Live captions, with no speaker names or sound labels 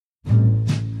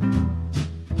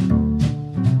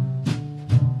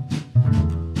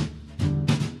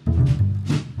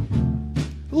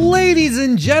Ladies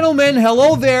and gentlemen,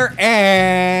 hello there,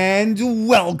 and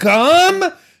welcome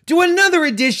to another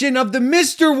edition of the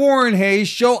Mr. Warren Hayes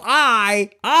Show.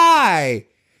 I,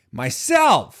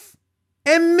 myself,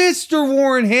 am Mr.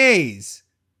 Warren Hayes.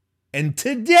 And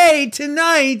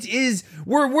tonight is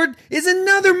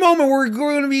another moment where we're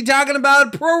going to be talking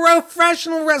about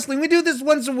professional wrestling. We do this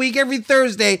once a week, every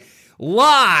Thursday,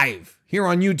 live here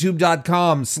on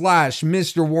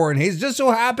youtube.com/Mr. Warren Hayes. Just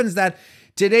so happens that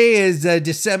today is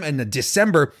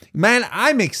December. Man,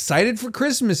 I'm excited for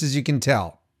Christmas, as you can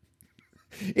tell.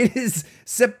 It is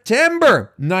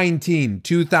September 19,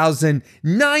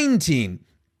 2019.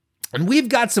 And we've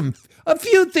got a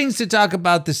few things to talk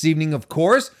about this evening, of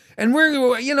course. And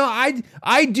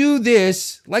I do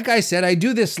this, like I said, I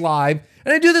do this live.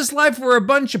 And I do this live for a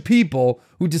bunch of people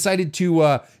who decided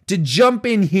to jump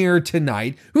in here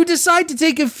tonight, who decide to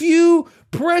take a few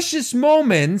precious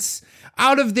moments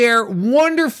out of their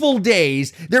wonderful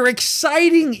days, their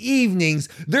exciting evenings,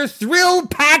 their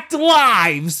thrill-packed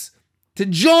lives, to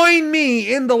join me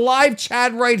in the live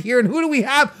chat right here. And who do we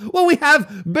have? Well, we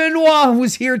have Benoit,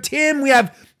 who's here. Tim, we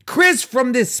have Chris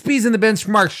from the Speeds and the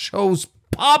Benchmark shows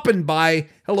popping by.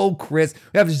 Hello, Chris.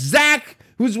 We have Zach,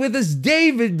 who's with us,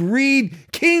 David Reed,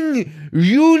 King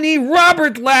Uni,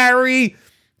 Robert Larry,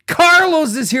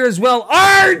 Carlos is here as well,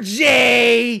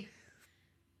 RJ.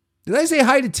 Did I say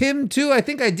hi to Tim too? I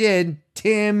think I did.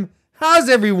 Tim, how's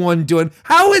everyone doing?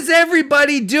 How is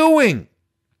everybody doing?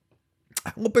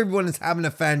 I hope everyone is having a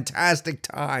fantastic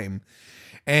time.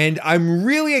 And I'm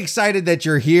really excited that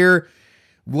you're here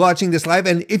watching this live.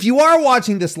 And if you are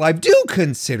watching this live, do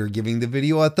consider giving the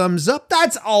video a thumbs up.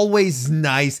 That's always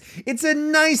nice. It's a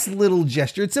nice little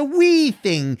gesture. It's a wee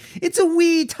thing. It's a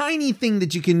wee tiny thing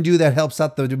that you can do that helps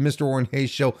out the Mr. Warren Hayes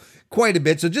Show quite a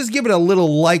bit. So just give it a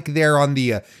little like there on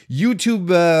the YouTube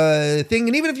thing.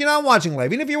 And even if you're not watching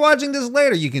live, even if you're watching this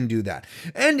later, you can do that.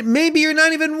 And maybe you're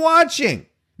not even watching.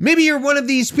 Maybe you're one of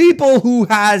these people who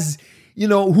has,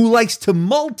 who likes to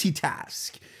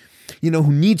multitask.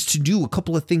 Who needs to do a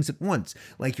couple of things at once.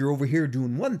 Like you're over here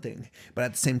doing one thing, but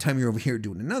at the same time, you're over here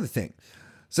doing another thing.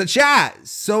 So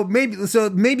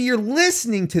maybe you're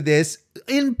listening to this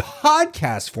in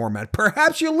podcast format.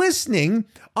 Perhaps you're listening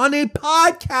on a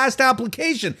podcast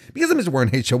application, because the Mr. Warren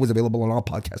Hayes Show is available on all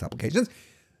podcast applications.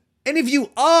 And if you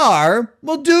are,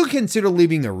 well, do consider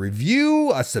leaving a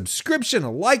review, a subscription,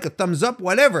 a like, a thumbs up,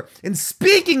 whatever. And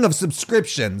speaking of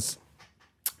subscriptions,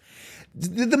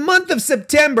 the month of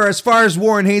September, as far as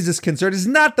Warren Hayes is concerned, is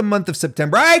not the month of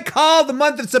September. I call the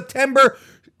month of September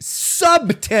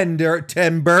subtender.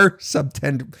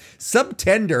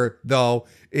 Subtender, though,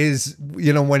 is,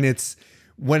 when it's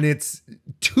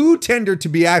too tender to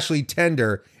be actually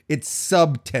tender, it's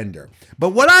subtender.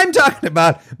 But what I'm talking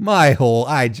about,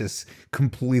 I just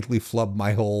completely flubbed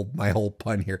my whole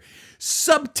pun here.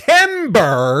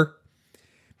 September,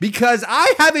 because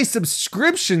I have a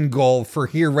subscription goal for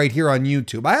right here on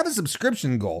YouTube. I have a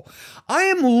subscription goal. I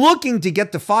am looking to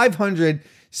get to 500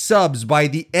 subs by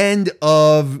the end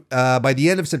of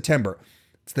September.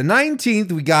 It's the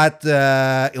 19th. We got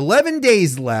 11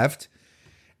 days left,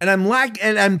 and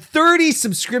I'm 30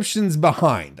 subscriptions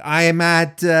behind. I am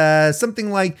at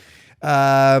something like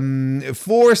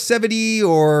 470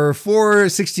 or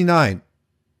 469.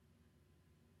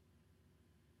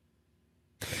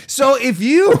 So if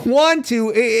you're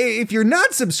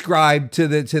not subscribed to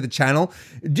the channel,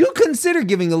 do consider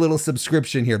giving a little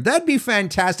subscription here. That'd be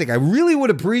fantastic. I really would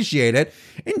appreciate it.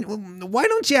 And why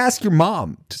don't you ask your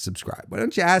mom to subscribe? Why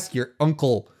don't you ask your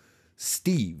Uncle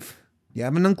Steve? You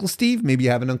have an Uncle Steve? Maybe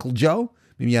you have an Uncle Joe?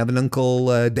 Maybe you have an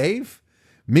Uncle Dave?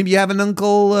 Maybe you have an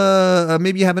Uncle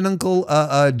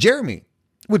Jeremy,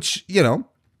 which,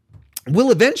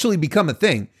 will eventually become a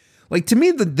thing. Like, to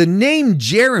me, the name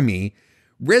Jeremy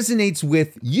resonates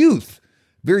with youth,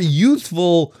 very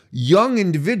youthful, young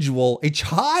individual, a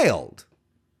child.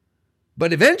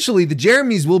 But eventually the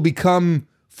Jeremys will become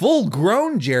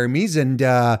full-grown Jeremys, and,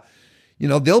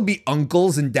 they'll be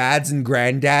uncles and dads and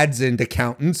granddads and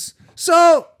accountants.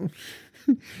 So,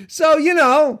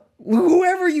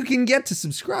 whoever you can get to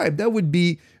subscribe, that would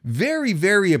be very,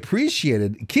 very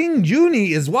appreciated. King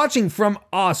Juni is watching from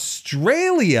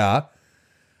Australia.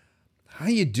 How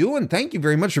you doing? Thank you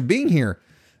very much for being here.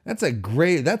 That's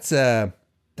a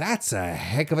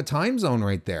heck of a time zone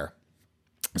right there.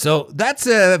 So that's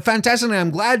fantastic. And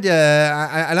I'm glad,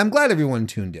 I'm glad everyone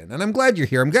tuned in, and I'm glad you're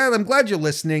here. I'm glad you're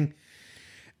listening.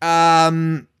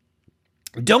 Don't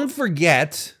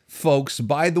forget, folks,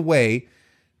 by the way,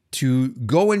 to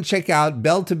go and check out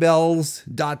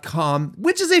belltobells.com,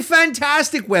 which is a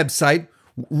fantastic website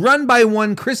run by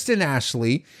one Kristen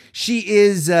Ashley. She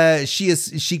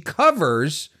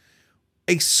covers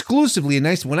exclusively, and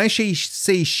when I say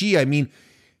she, I mean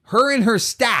her and her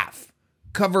staff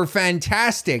cover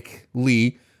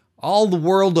fantastically all the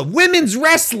world of women's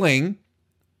wrestling.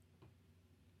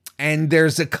 And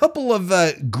there's a couple of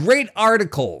great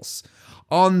articles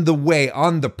on the way,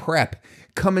 on the prep,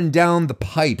 coming down the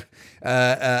pipe,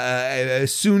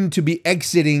 soon to be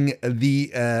exiting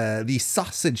the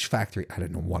sausage factory. I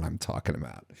don't know what I'm talking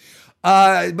about.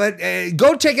 But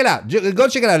go check it out. Go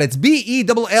check it out. It's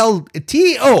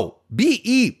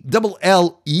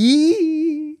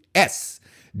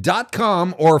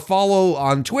BELLTOBELLES.com or follow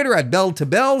on Twitter at Bell to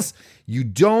Bells. You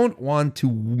don't want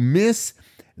to miss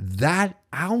that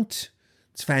out.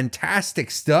 It's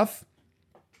fantastic stuff.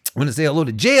 I want to say hello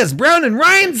to J.S. Brown and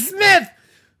Ryan Smith,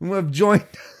 who have joined.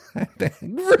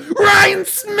 Ryan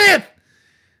Smith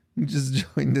just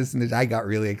joined us, and I got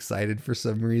really excited for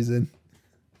some reason.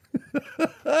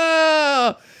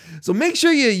 So make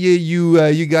sure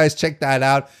you guys check that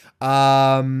out.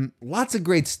 Lots of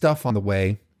great stuff on the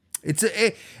way. It's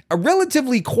a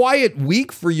relatively quiet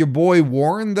week for your boy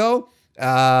Warren, though.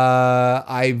 I'm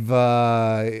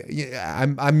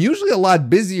usually a lot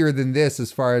busier than this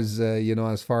as far as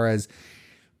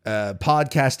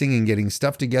podcasting and getting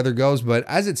stuff together goes. But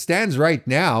as it stands right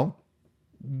now,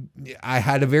 I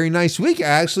had a very nice week. I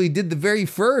actually did the very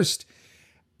first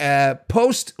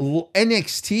post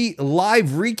NXT live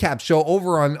recap show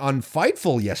over on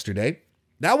Fightful yesterday.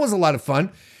 That was a lot of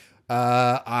fun.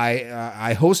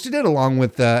 I hosted it along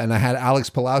with, and I had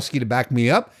Alex Pulowski to back me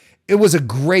up. It was a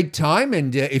great time,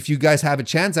 and if you guys have a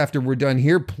chance after we're done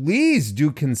here, please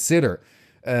do consider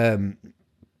to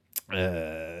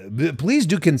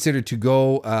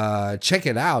go check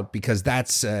it out, because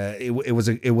that's it was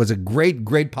a great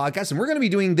podcast, and we're going to be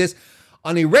doing this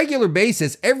on a regular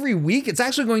basis every week. It's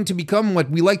actually going to become what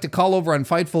we like to call over on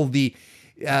Fightful the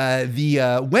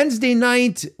Wednesday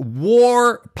night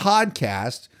war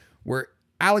podcast, where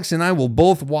Alex and I will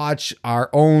both watch our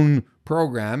own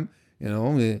program. You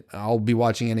know, I'll be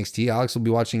watching NXT, Alex will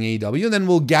be watching AEW, and then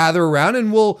we'll gather around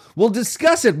and we'll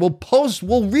discuss it. We'll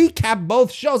recap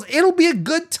both shows. It'll be a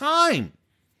good time.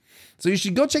 So you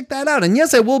should go check that out. And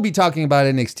yes, I will be talking about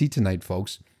NXT tonight,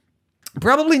 folks.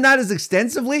 Probably not as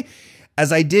extensively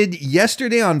as I did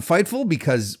yesterday on Fightful,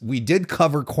 because we did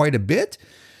cover quite a bit.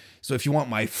 So if you want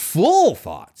my full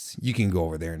thoughts, you can go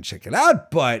over there and check it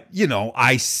out. But, you know,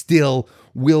 I still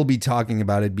will be talking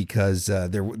about it, because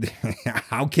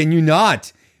how can you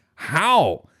not?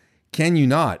 How can you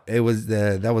not? It was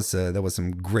that was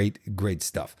some great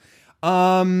stuff.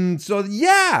 So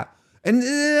yeah, and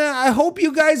I hope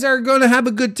you guys are going to have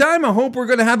a good time. I hope we're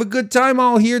going to have a good time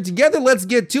all here together. Let's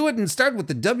get to it and start with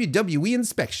the WWE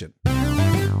inspection.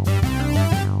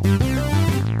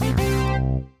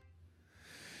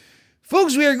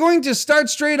 Folks, we are going to start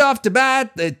straight off we're going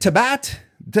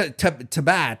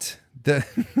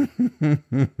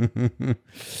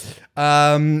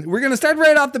to start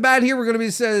right off the bat here. We're going to be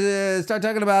start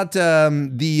talking about the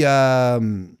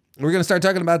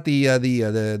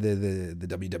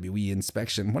WWE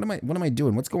inspection. What am I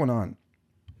doing? What's going on?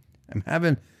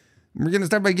 We're going to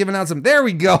start by giving out some. There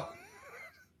we go.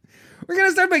 We're going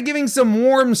to start by giving some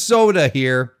warm soda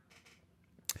here.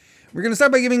 We're going to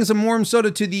start by giving some warm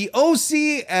soda to the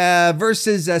OC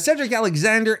versus Cedric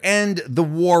Alexander and the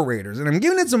War Raiders. And I'm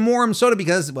giving it some warm soda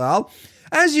because, well,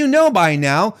 as you know by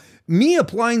now, me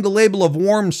applying the label of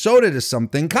warm soda to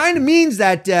something kind of means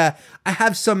that I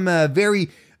have some very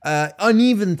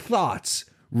uneven thoughts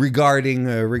regarding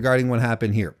what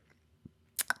happened here.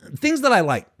 Things that I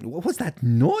like. What was that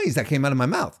noise that came out of my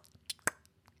mouth?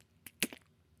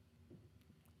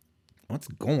 What's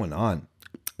going on?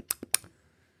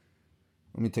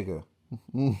 Let me take a.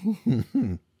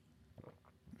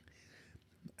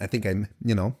 I think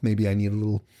maybe I need a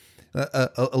little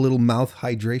mouth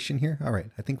hydration here. All right,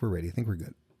 I think we're ready. I think we're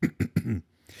good.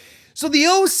 So the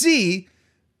OC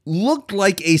looked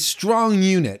like a strong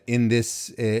unit in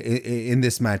this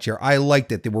match here. I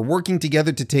liked it. They were working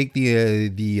together to take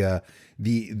the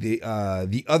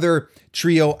other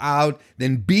trio out,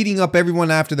 then beating up everyone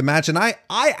after the match. And I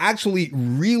actually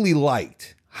really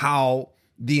liked how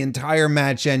the entire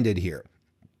match ended here.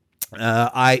 With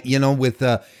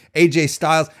AJ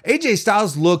Styles. AJ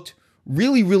Styles looked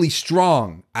really, really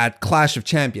strong at Clash of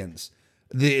Champions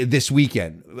this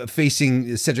weekend,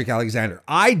 facing Cedric Alexander.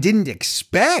 I didn't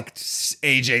expect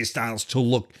AJ Styles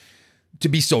to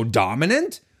be so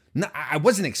dominant. I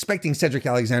wasn't expecting Cedric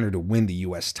Alexander to win the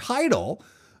US title,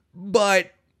 but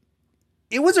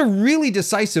it was a really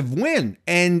decisive win.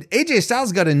 And AJ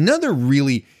Styles got another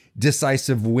really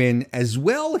decisive win as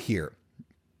well here.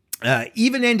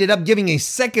 Even ended up giving a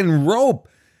second rope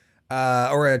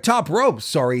or a top rope,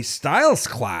 styles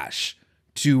clash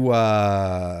to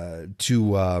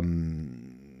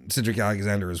Cedric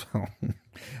Alexander as well.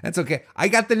 That's okay. I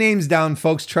got the names down,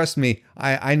 folks. Trust me.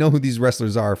 I know who these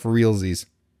wrestlers are for realsies.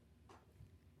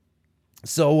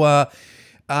 So,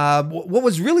 what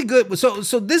was really good?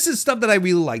 So this is stuff that I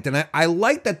really liked, and I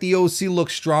like that the OC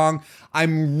looks strong.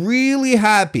 I'm really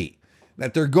happy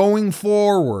that they're going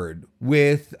forward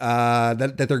with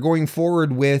that they're going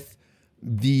forward with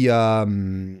the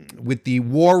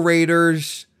War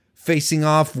Raiders facing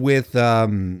off against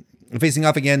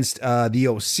the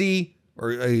OC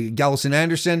or Gallows and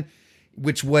Anderson,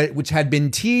 which had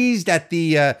been teased at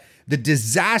the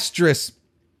disastrous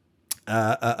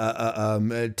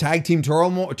tag team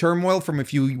turmoil from a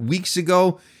few weeks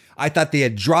ago. I thought they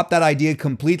had dropped that idea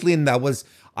completely, and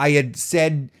I had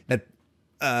said that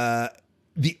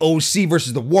the OC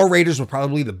versus the War Raiders were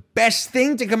probably the best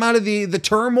thing to come out of the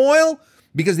turmoil,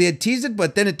 because they had teased it,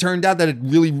 but then it turned out that it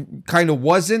really kind of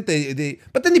wasn't.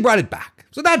 But then they brought it back,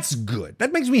 so that's good.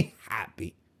 That makes me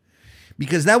happy,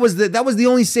 because that was the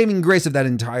only saving grace of that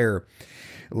entire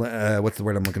what's the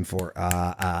word I'm looking for?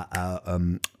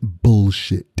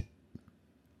 Bullshit.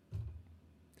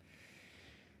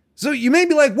 So you may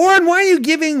be like, Warren, why are you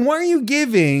giving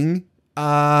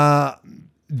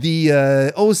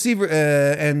the OC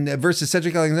and versus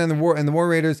Cedric Alexander and the War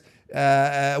Raiders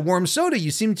warm soda?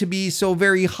 You seem to be so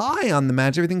very high on the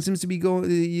match. Everything seems to be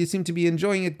you seem to be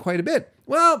enjoying it quite a bit.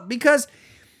 Well, because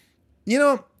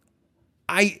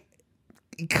I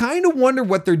kind of wonder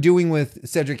what they're doing with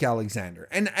Cedric Alexander.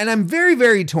 And I'm very,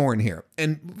 very torn here.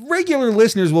 And regular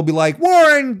listeners will be like,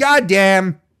 Warren,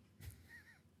 goddamn.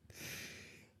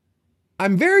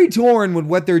 I'm very torn with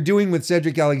what they're doing with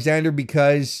Cedric Alexander,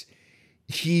 because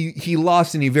he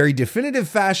lost in a very definitive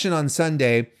fashion on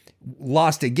Sunday,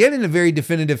 lost again in a very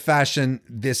definitive fashion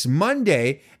this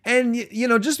Monday. And,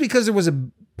 just because there was a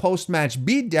post-match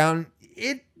beatdown,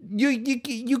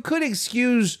 you could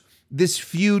excuse this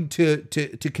feud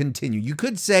to continue. You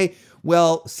could say,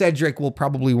 well, Cedric will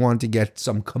probably want to get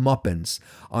some comeuppance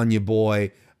on your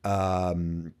boy,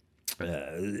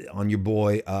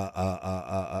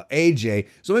 AJ.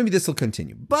 So maybe this will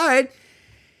continue. But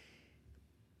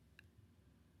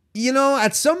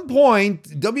at some point,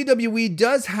 WWE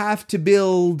does have to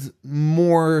build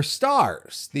more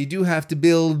stars. They do have to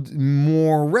build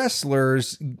more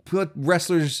wrestlers, put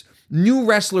new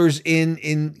wrestlers in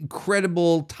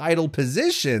incredible title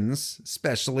positions,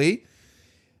 especially.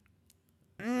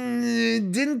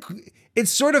 It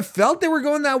sort of felt they were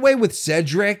going that way with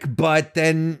Cedric, but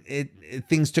then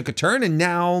things took a turn, and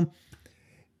now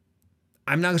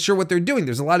I'm not sure what they're doing.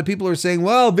 There's a lot of people who are saying,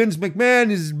 well, Vince McMahon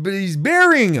he's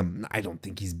burying him. I don't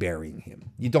think he's burying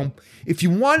him. If you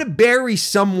want to bury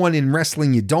someone in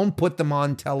wrestling, you don't put them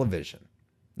on television.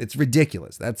 It's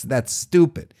ridiculous. That's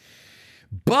stupid.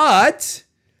 But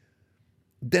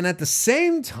then at the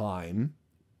same time,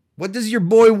 what does your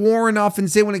boy Warren often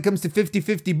say when it comes to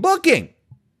 50-50 booking?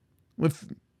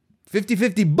 With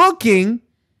 50-50 booking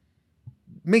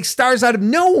makes stars out of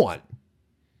no one.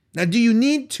 Now, do you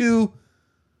need to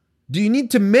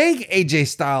make AJ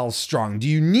Styles strong? Do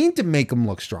you need to make him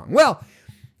look strong? Well,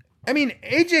 I mean,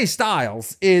 AJ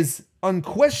Styles is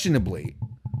unquestionably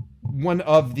one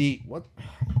of the what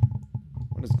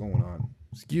is going on?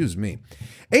 Excuse me.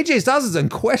 AJ Styles is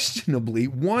unquestionably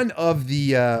one of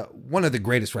the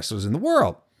greatest wrestlers in the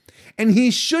world. And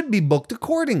he should be booked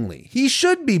accordingly. He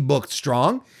should be booked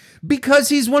strong because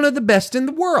he's one of the best in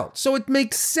the world. So it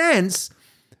makes sense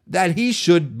that he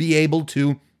should be able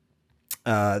to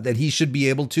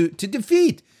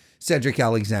defeat Cedric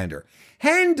Alexander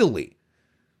handily.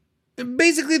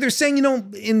 Basically, they're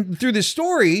saying, through this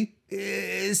story,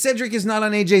 Cedric is not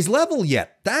on AJ's level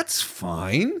yet. That's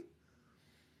fine.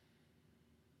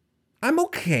 I'm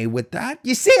okay with that.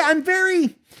 You see, I'm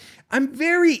very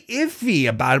iffy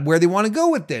about where they want to go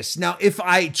with this. Now, if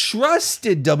I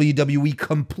trusted WWE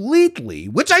completely,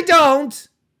 which I don't,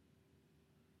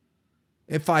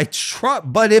 if I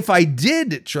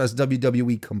did trust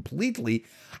WWE completely,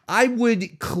 I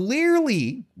would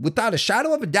clearly, without a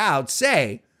shadow of a doubt,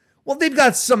 say, well, they've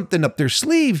got something up their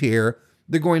sleeve here.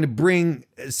 They're going to bring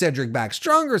Cedric back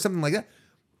stronger or something like that.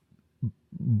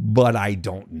 But I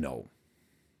don't know.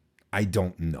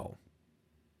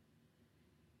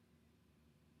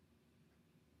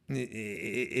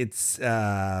 It's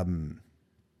I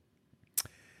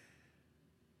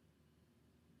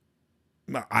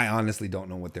honestly don't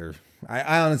know what they're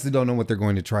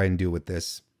going to try and do with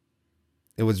this.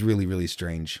 It was really, really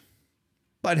strange.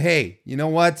 But hey, you know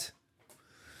what?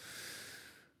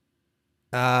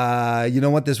 You know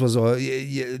what? This was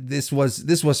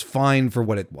fine for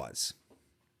what it was.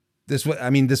 This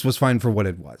was fine for what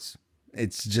it was.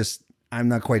 It's just, I'm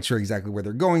not quite sure exactly where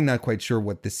they're going. Not quite sure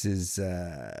what this is,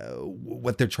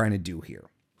 what they're trying to do here.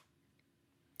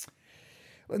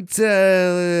 Let's take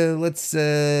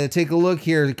a look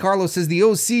here. Carlos says the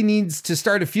OC needs to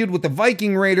start a feud with the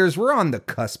Viking Raiders. We're on the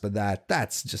cusp of that.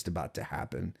 That's just about to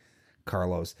happen,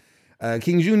 Carlos.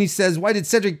 King Juni says, why did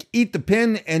Cedric eat the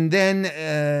pin and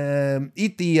then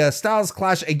eat the Styles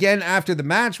Clash again after the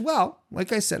match? Well,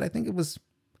 like I said, I think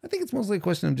it's mostly a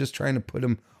question of just trying to put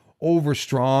him over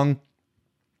strong.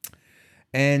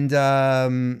 And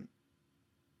then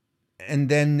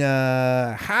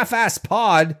Half-Ass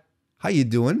Pod, how you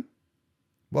doing?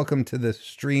 Welcome to the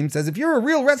stream. Says, if you're a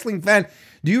real wrestling fan,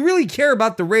 do you really care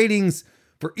about the ratings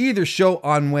for either show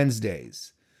on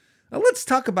Wednesdays? Now, let's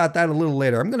talk about that a little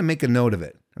later. I'm going to make a note of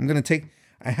it. I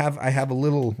have a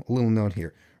little note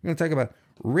here. We're going to talk about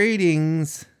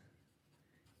ratings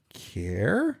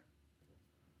care.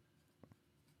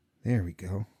 There we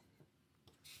go.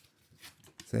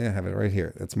 So I have it right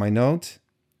here. That's my note.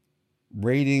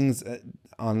 Ratings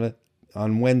on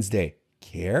Wednesday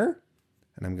care.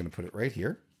 And I'm going to put it right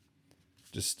here,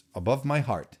 just above my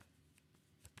heart,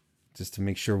 just to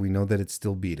make sure we know that it's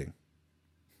still beating.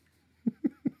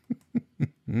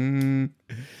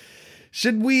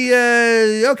 Should we,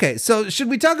 okay, so should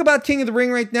we talk about King of the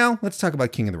Ring right now? Let's talk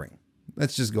about King of the Ring.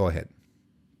 Let's just go ahead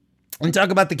and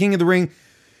talk about the King of the Ring.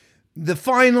 The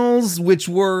finals, which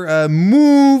were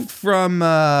moved from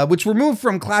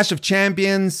Clash of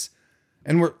Champions,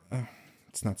 and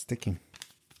it's not sticking.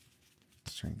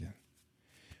 Let's try again.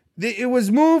 It was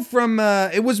moved from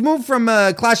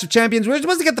Clash of Champions. We were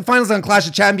supposed to get the finals on Clash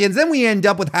of Champions. Then we end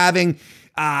up with having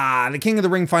the King of the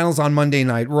Ring finals on Monday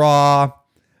Night Raw.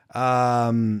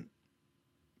 Yeah,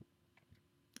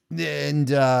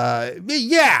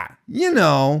 you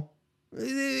know,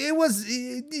 it was.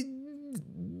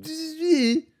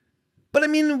 But I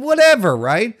mean, whatever,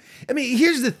 right? I mean,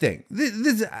 here's the thing.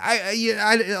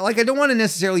 I don't want to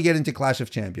necessarily get into Clash of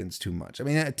Champions too much. I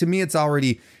mean, to me, it's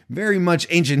already very much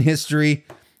ancient history.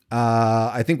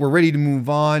 I think we're ready to move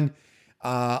on.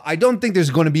 I don't think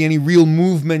there's going to be any real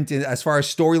movement as far as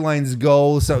storylines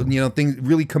go. So, you know, things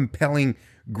really compelling,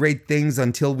 great things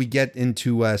until we get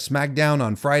into SmackDown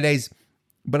on Fridays.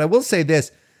 But I will say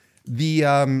this: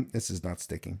 this is not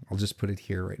sticking. I'll just put it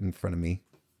here right in front of me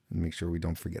and make sure we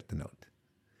don't forget the note.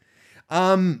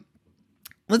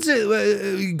 Let's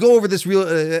go over this real.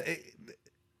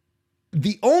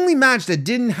 The only match that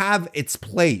didn't have its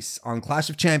place on Clash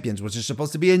of Champions, which is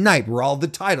supposed to be a night where all the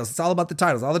titles, it's all about the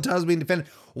titles, all the titles being defended.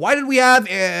 Why did we have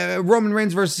Roman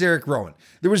Reigns versus Eric Rowan?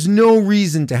 There was no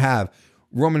reason to have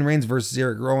Roman Reigns versus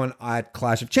Eric Rowan at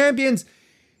Clash of Champions.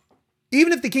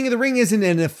 Even if the King of the Ring isn't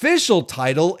an official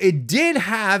title, it did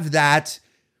have that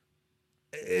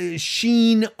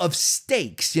sheen of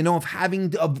stakes, you know,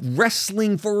 of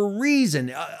wrestling for a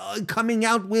reason, coming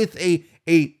out with a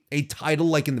title,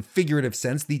 like in the figurative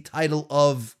sense, the title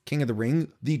of King of the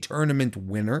Ring, the tournament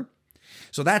winner.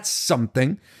 So that's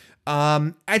something.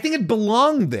 I think it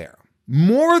belonged there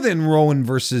more than Rowan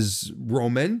versus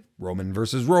Roman, Roman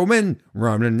versus Roman,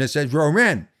 Roman versus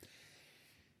Roman.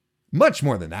 Much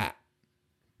more than that.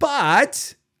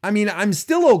 But I mean, I'm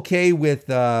still okay with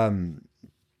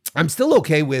I'm still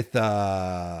okay with the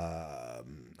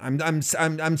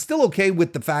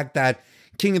fact that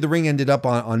King of the Ring ended up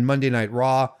on Monday Night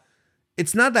Raw.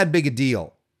 It's not that big a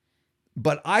deal,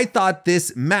 but I thought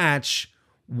this match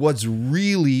was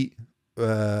really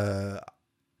I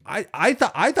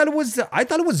thought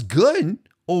it was good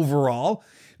overall.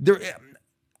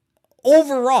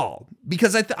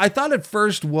 Because I thought at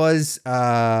first was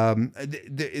I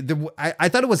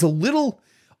thought it was a little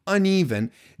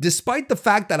uneven, despite the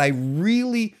fact that I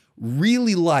really,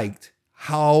 really liked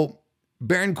how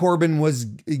Baron Corbin was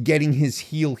getting his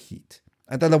heel heat.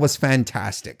 I thought that was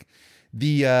fantastic.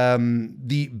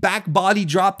 The back body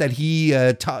drop that he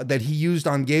used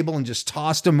on Gable and just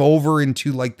tossed him over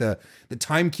into like the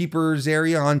timekeeper's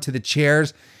area onto the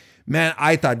chairs. Man,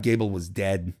 I thought Gable was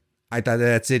dead. I thought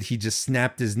that's it. He just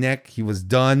snapped his neck. He was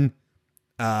done.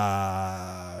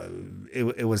 I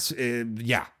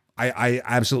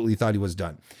absolutely thought he was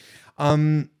done.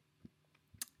 The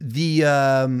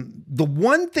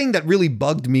one thing that really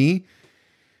bugged me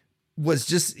was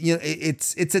just, you know,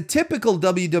 it's a typical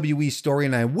WWE story,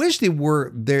 and I wish there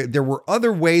were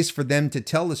other ways for them to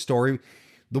tell the story.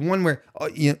 The one where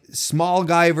small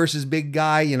guy versus big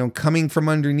guy, you know, coming from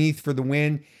underneath for the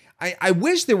win. I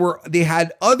wish they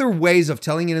had other ways of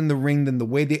telling it in the ring than the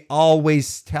way they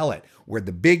always tell it, where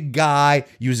the big guy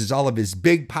uses all of his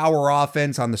big power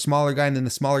offense on the smaller guy, and then the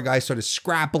smaller guy sort of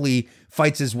scrappily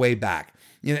fights his way back.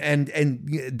 You know,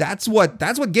 and that's what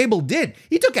Gable did.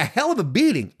 He took a hell of a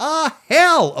beating,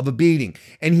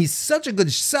 and he's such a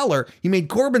good seller. He made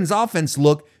Corbin's offense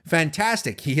look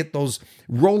fantastic. He hit those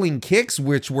rolling kicks,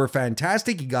 which were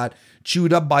fantastic. He got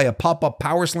chewed up by a pop-up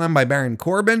power slam by Baron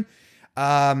Corbin.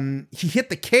 He hit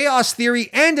the Chaos Theory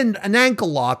and an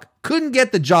ankle lock. Couldn't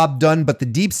get the job done, but the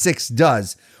Deep Six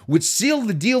does, which sealed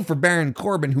the deal for Baron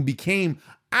Corbin, who became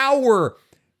our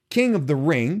King of the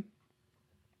Ring.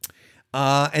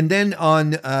 I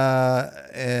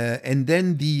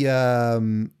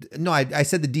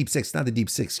said the Deep Six, not the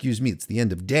Deep Six. Excuse me. It's the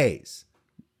End of Days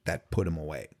that put him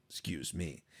away. Excuse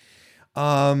me.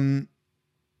 And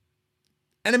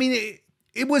I mean,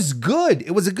 it was good.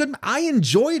 It was I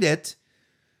enjoyed it.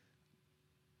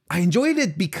 I enjoyed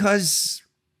it because,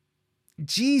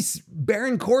 geez,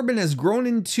 Baron Corbin has grown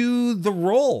into the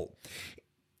role.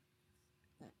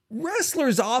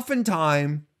 Wrestlers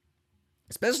oftentimes,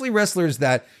 especially wrestlers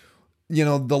that, you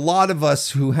know, the lot of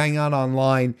us who hang out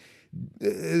online,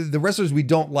 the wrestlers we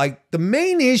don't like, the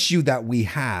main issue that we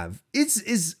have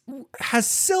has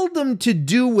seldom to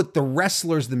do with the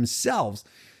wrestlers themselves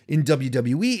in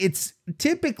WWE. It's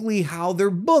typically how they're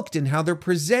booked and how they're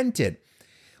presented.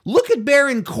 Look at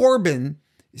Baron Corbin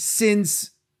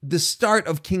since the start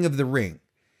of King of the Ring.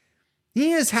 He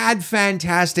has had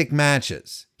fantastic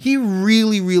matches. He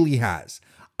really, really has.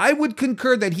 I would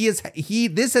concur that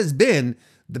this has been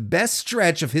the best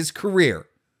stretch of his career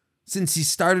since he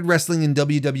started wrestling in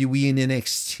WWE and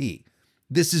NXT.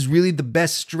 This is really the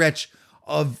best stretch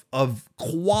of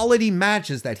quality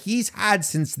matches that he's had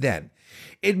since then.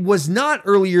 It was not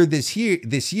earlier this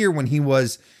year when he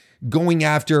was going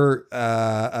after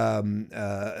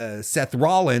Seth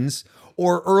Rollins,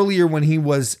 or earlier when he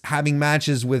was having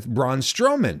matches with Braun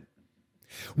Strowman.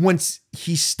 Once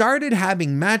he started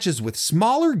having matches with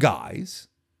smaller guys,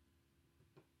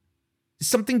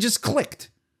 something just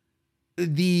clicked.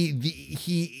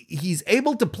 He's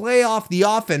able to play off the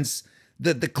offense.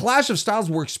 The clash of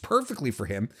styles works perfectly for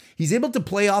him. He's able to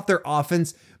play off their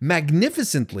offense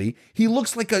magnificently. He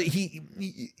looks like he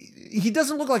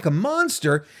doesn't look like a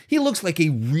monster. He looks like a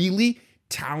really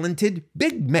talented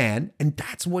big man, and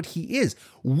that's what he is.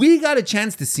 We got a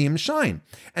chance to see him shine.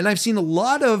 And I've seen a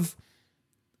lot of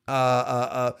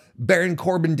Baron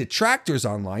Corbin detractors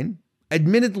online,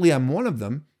 admittedly I'm one of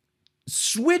them,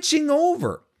 switching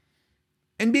over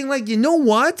and being like, you know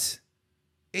what?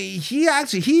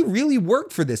 He really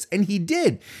worked for this, and he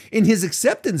did. In his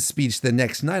acceptance speech the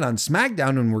next night on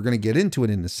SmackDown, and we're going to get into it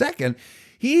in a second,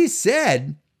 he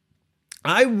said,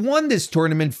 I won this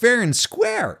tournament fair and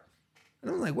square.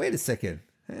 And I'm like, wait a second.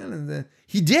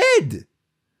 He did.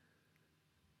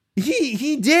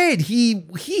 He did.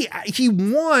 He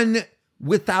won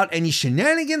without any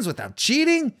shenanigans, without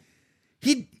cheating.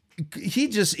 He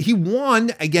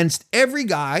won against every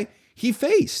guy he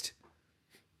faced.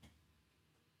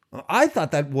 I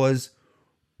thought that was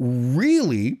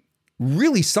really,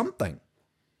 really something.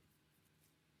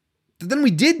 Then we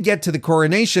did get to the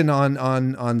coronation on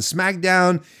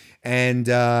SmackDown, and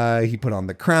he put on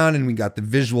the crown, and we got the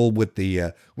visual with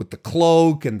the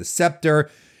cloak and the scepter,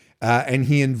 and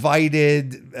he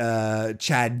invited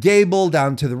Chad Gable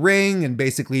down to the ring, and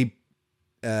basically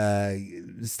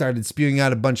started spewing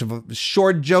out a bunch of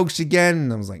short jokes again.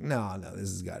 And I was like, no, this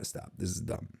has got to stop. This is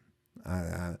dumb.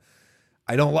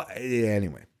 I don't like,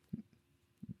 anyway,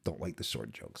 don't like the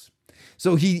short jokes.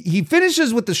 So he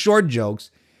finishes with the short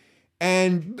jokes,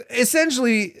 and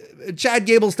essentially Chad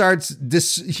Gable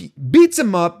beats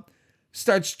him up,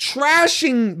 starts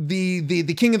trashing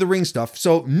the King of the Ring stuff.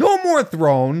 So no more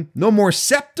throne, no more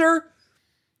scepter.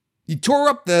 He tore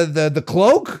up the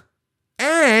cloak,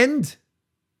 and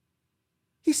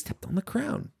he stepped on the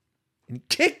crown and he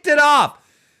kicked it off.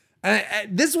 And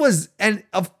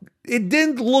it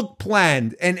didn't look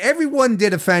planned, and everyone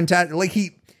did a fantastic, like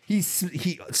he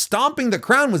stomping the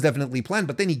crown was definitely planned,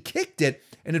 but then he kicked it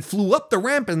and it flew up the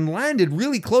ramp and landed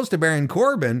really close to Baron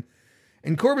Corbin,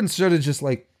 and Corbin sort of just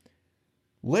like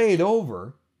laid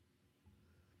over.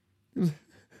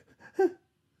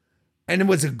 And it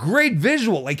was a great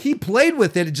visual. Like, he played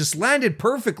with it. It just landed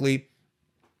perfectly.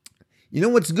 You know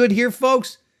what's good here,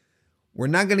 folks? We're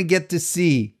not going to get to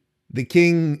see the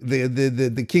King of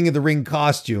the Ring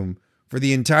costume for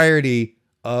the entirety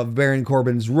of Baron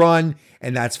Corbin's run,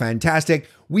 and that's fantastic.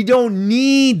 We don't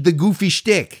need the goofy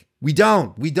shtick. We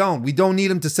don't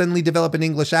need him to suddenly develop an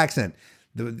English accent.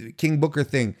 The King Booker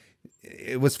thing,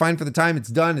 it was fine for the time. It's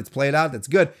done. It's played out. That's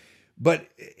good. But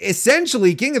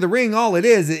essentially, King of the Ring, all it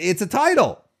is, it's a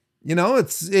title. We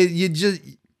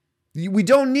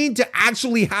don't need to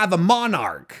actually have a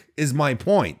monarch, is my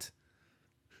point.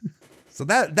 So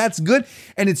that's good.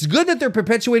 And it's good that they're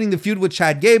perpetuating the feud with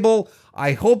Chad Gable.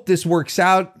 I hope this works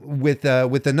out with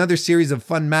another series of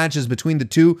fun matches between the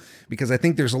two, because I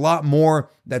think there's a lot more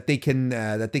that they can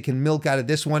milk out of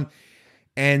this one.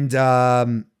 And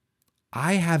I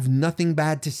have nothing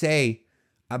bad to say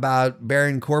about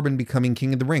Baron Corbin becoming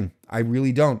King of the Ring. I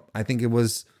really don't. I think it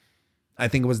was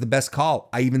the best call.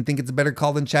 I even think it's a better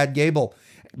call than Chad Gable,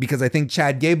 because I think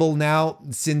Chad Gable now,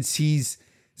 since he's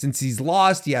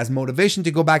lost, he has motivation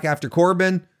to go back after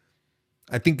Corbin.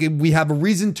 I think we have a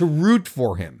reason to root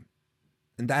for him,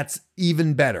 and that's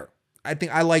even better. I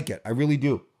think I like it. I really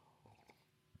do.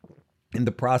 In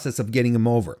the process of getting him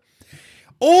over.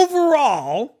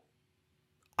 Overall,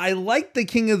 I liked the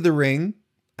King of the Ring.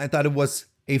 I thought it was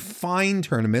a fine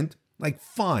tournament,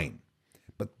 fine.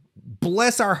 But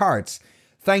bless our hearts,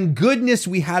 thank goodness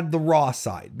we had the Raw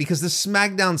side, because the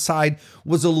SmackDown side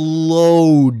was a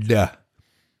load.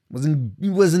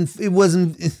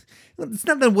 It's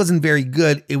not that it wasn't very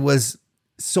good. It was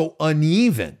so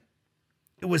uneven.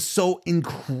 It was so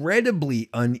incredibly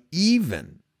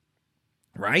uneven,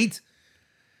 right?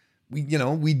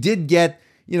 We did get,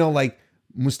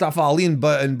 Mustafa Ali and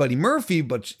Buddy Murphy,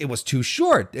 but it was too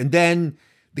short. And then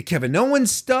the Kevin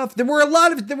Owens stuff,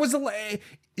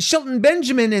 Shelton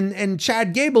Benjamin and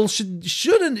Chad Gable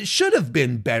should have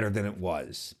been better than it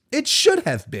was. It should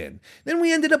have been. Then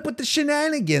we ended up with the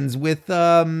shenanigans with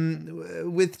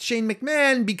Shane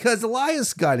McMahon because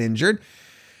Elias got injured.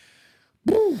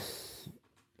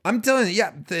 I'm telling you,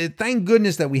 thank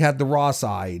goodness that we had the Raw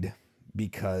side,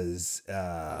 because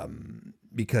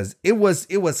it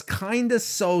was kind of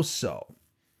so-so.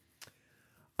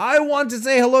 I want to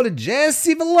say hello to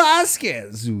Jesse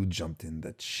Velasquez, who jumped in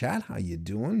the chat. How you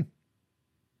doing?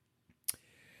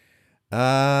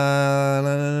 No.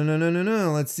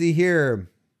 Let's see here.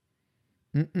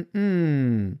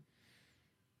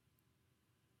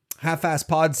 Half-Ass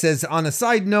Pod says, on a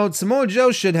side note, Samoa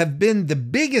Joe should have been the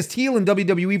biggest heel in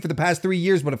WWE for the past 3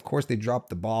 years, but of course they dropped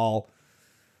the ball.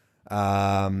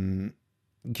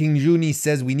 King Juni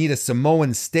says we need a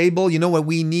Samoan stable. You know what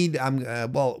we need?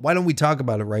 Why don't we talk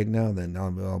about it right now then?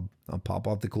 I'll pop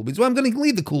off the Cool Beans. Well, I'm going to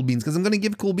leave the Cool Beans because I'm going to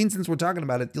give Cool Beans, since we're talking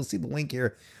about it. You'll see the link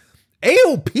here.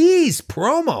 AOP's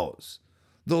promos,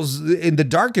 those in the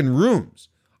darkened rooms.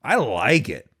 I like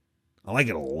it. I like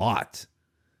it a lot.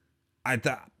 I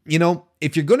thought,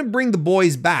 if you're going to bring the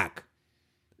boys back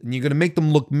and you're going to make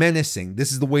them look menacing,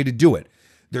 this is the way to do it.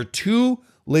 They're two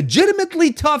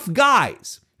legitimately tough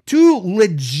guys. Two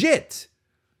legit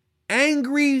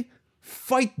angry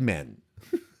fight men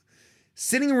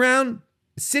sitting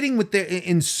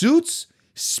in suits,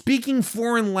 speaking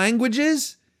foreign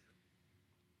languages.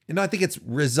 I think it's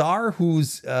Rizar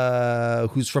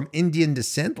who's from Indian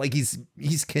descent.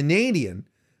 He's Canadian,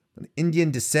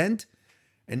 Indian descent,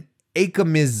 and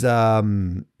Akam is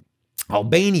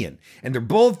Albanian, and they're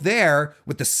both there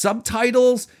with the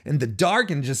subtitles in the dark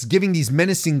and just giving these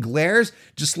menacing glares,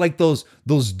 just like those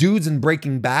dudes in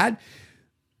Breaking Bad.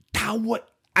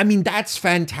 That's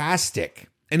fantastic.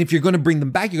 And if you're going to bring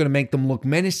them back, you're going to make them look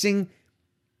menacing.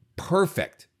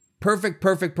 Perfect.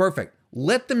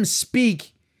 Let them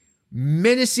speak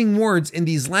menacing words in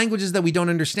these languages that we don't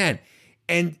understand.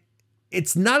 And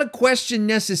it's not a question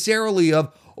necessarily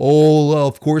of,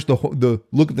 of course, the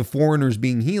look at the foreigners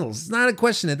being heels. It's not a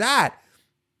question of that.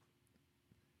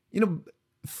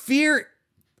 Fear,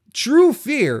 true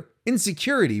fear,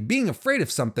 insecurity, being afraid of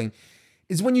something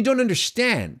is when you don't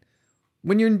understand,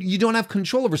 when you don't have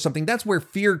control over something. That's where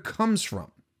fear comes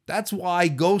from. That's why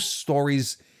ghost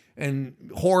stories and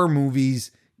horror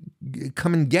movies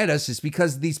come and get us, is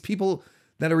because these people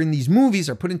that are in these movies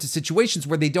are put into situations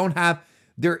where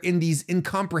they're in these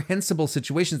incomprehensible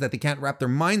situations that they can't wrap their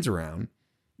minds around,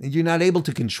 and you're not able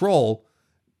to control.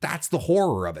 That's the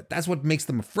horror of it. That's what makes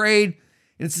them afraid.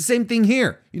 And it's the same thing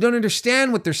here. You don't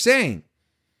understand what they're saying,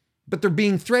 but they're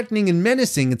being threatening and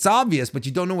menacing. It's obvious, but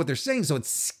you don't know what they're saying, so it's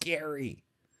scary.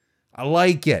 I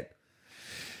like it.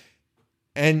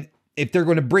 And if they're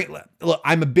going to look,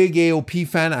 I'm a big AOP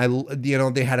fan.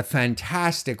 They had a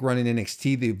fantastic run in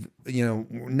NXT.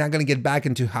 We're not going to get back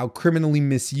into how criminally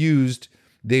misused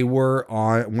they were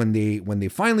when they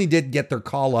finally did get their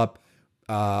call up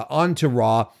onto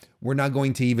Raw. We're not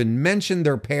going to even mention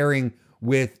their pairing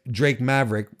with Drake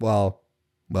Maverick. Well,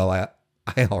 I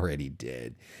already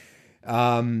did.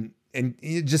 And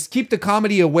just keep the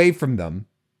comedy away from them.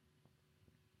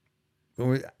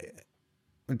 We're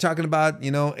talking about,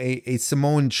 a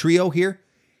Samoan trio here.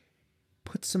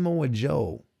 Put Samoa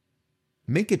Joe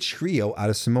Make a trio out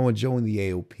of Samoa Joe and the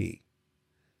AOP.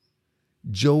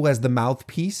 Joe as the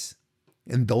mouthpiece,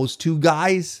 and those two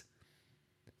guys.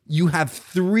 You have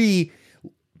three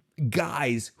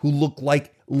guys who look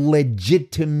like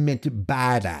legitimate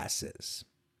badasses.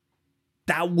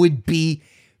 That would be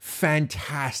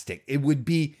fantastic. It would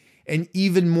be an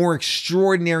even more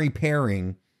extraordinary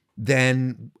pairing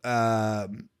than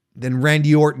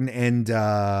Randy Orton and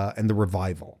the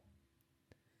Revival.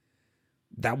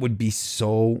 That would be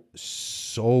so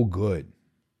good.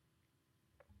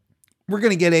 We're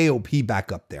gonna get AOP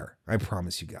back up there. I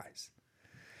promise you guys.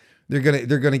 They're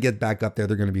gonna get back up there.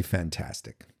 They're gonna be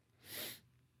fantastic.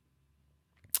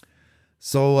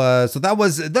 So that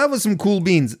was some cool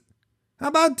beans. How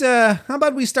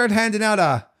about we start handing out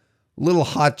a little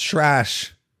hot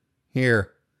trash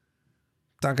here?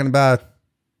 Talking about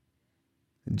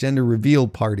a gender reveal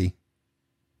party.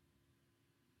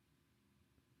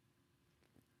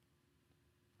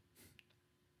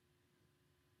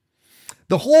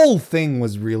 The whole thing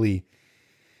was really,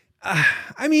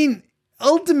 I mean,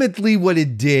 ultimately what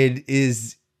it did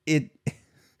is it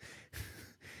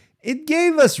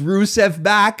gave us Rusev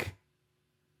back.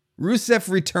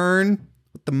 Rusev return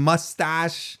with the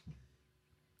mustache.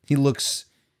 He looks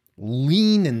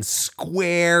lean and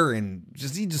square and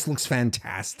he just looks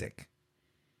fantastic.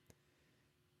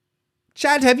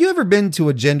 Chad, have you ever been to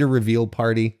a gender reveal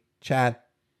party? Chad?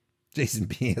 Jason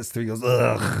PS3 goes,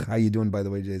 ugh. How you doing, by the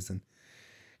way, Jason?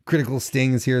 Critical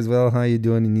Sting is here as well. How you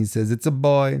doing? And he says, it's a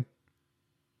boy.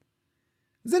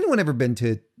 Has anyone ever been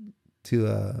to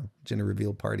a gender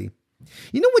reveal party?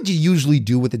 You know what you usually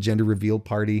do with a gender reveal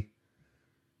party?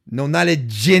 No, not a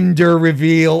gender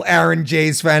reveal. Aaron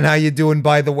J's fan, how you doing,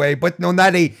 by the way? But no,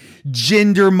 not a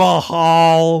Jinder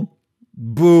Mahal.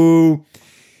 Boo.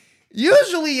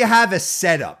 Usually you have a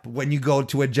setup when you go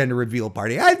to a gender reveal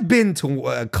party. I've been to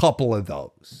a couple of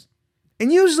those.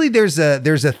 And usually there's a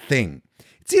thing.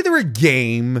 It's either a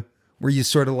game where you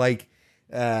sort of like,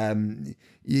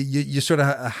 you sort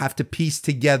of have to piece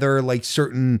together like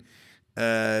certain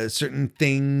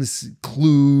things,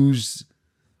 clues,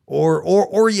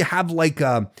 or you have like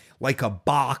a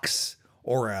box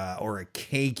or a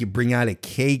cake. You bring out a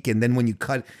cake, and then when you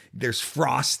cut, there's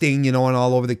frosting, and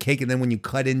all over the cake. And then when you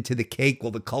cut into the cake,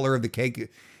 well, the color of the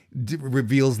cake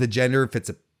reveals the gender. If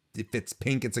it's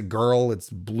pink, it's a girl. It's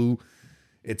blue,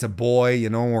 it's a boy.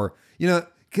 Or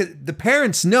 'cause the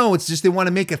parents know. It's just they want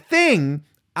to make a thing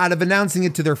out of announcing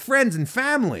it to their friends and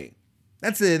family.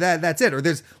 That's it. That's it. Or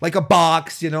there's like a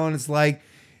box, and it's like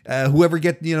who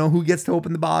gets to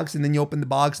open the box, and then you open the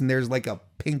box, and there's like a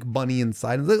pink bunny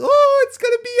inside. And it's like, oh, it's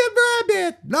gonna be a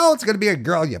rabbit. No, it's gonna be a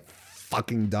girl. You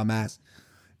fucking dumbass.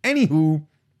 Anywho,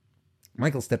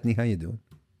 Michael Stepney, how you doing?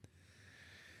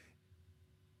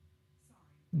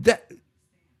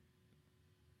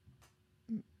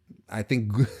 I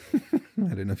think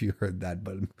I don't know if you heard that,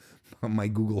 but my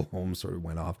Google Home sort of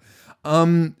went off.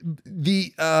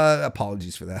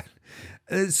 Apologies for that.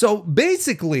 So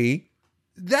basically,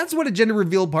 that's what a gender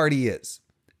reveal party is.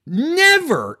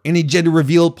 Never in a gender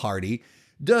reveal party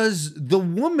does the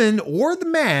woman or the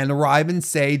man arrive and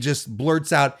just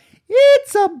blurts out,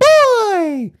 "It's a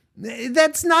boy."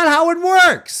 That's not how it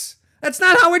works. That's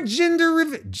not how a gender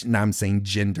reveal. Now I'm saying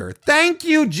gender. Thank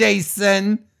you,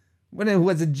 Jason.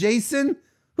 Was it Jason?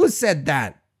 Who said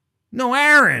that? No,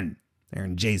 Aaron.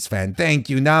 Aaron J's fan. Thank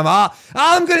you. Now all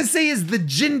I'm going to say is the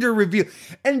gender reveal.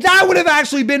 And that would have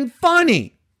actually been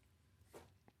funny.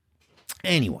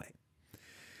 Anyway.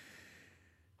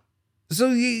 So,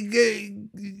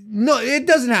 no, it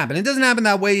doesn't happen. It doesn't happen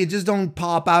that way. You just don't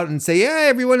pop out and say, yeah,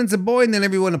 everyone is a boy, and then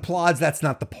everyone applauds. That's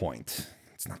not the point.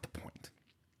 It's not the point.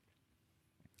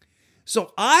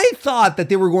 So I thought that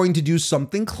they were going to do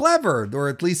something clever, or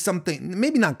at least something,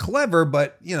 maybe not clever,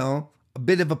 but, a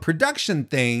bit of a production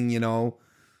thing,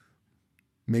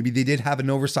 Maybe they did have an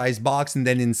oversized box, and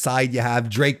then inside you have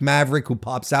Drake Maverick, who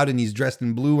pops out and he's dressed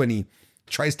in blue and he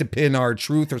tries to pin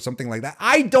R-Truth or something like that.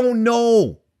 I don't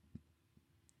know.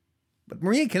 But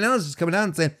Maria Kanellis is coming out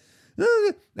and saying,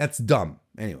 that's dumb.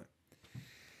 Anyway.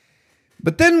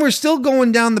 But then we're still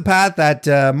going down the path that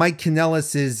Mike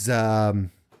Kanellis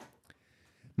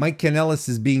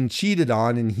is being cheated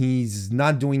on, and he's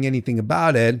not doing anything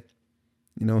about it.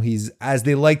 He's, as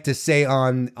they like to say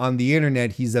on the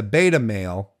internet, he's a beta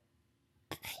male.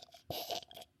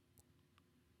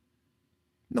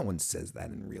 No one says that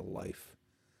in real life.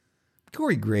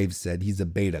 Corey Graves said he's a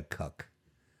beta cuck.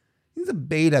 He's a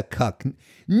beta cuck.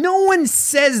 No one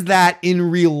says that in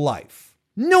real life.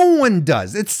 No one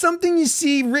does. It's something you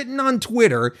see written on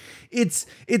Twitter. It's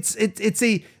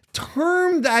a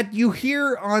term that you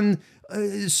hear on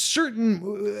a certain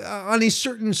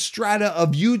strata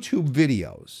of YouTube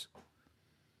videos.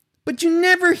 But you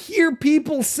never hear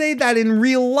people say that in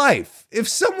real life. If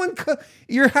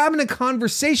you're having a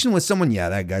conversation with someone, yeah,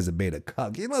 that guy's a beta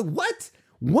cuck. You're like, what?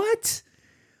 What?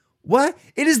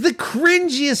 It is the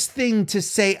cringiest thing to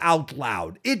say out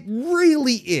loud. It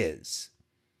really is.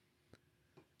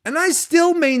 And I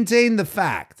still maintain the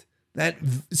fact that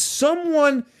Vince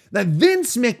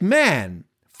McMahon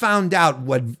found out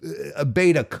what a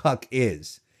beta cuck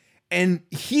is. And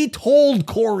he told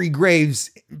Corey Graves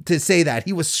to say that.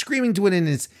 He was screaming to it in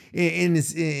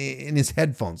his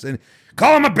headphones. And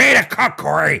call him a beta cuck,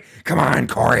 Corey. Come on,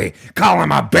 Corey. Call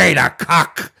him a beta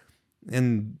cuck.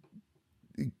 And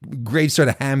Graves sort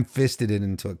of ham-fisted it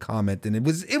into a comment. And it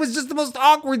was just the most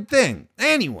awkward thing.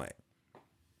 Anyway.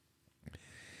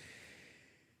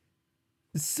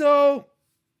 So,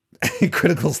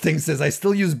 Critical Sting says, I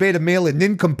still use beta male and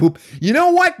nincompoop. You know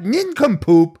what?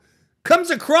 Nincompoop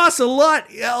comes across a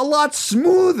lot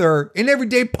smoother in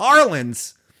everyday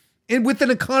parlance and within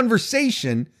a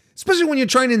conversation, especially when you're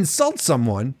trying to insult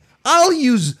someone. I'll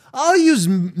use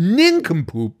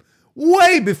nincompoop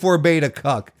way before beta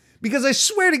cuck, because I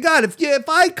swear to God, if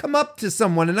I come up to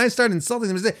someone and I start insulting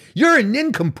them and say, you're a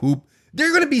nincompoop, they're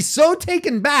going to be so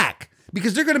taken back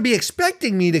because they're going to be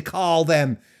expecting me to call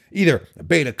them either a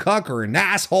beta cuck or an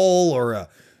asshole or a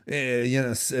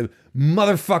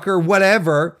motherfucker,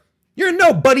 whatever.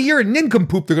 You're buddy, you're a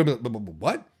nincompoop. They're going to be like,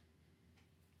 what?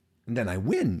 And then I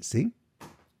win, see?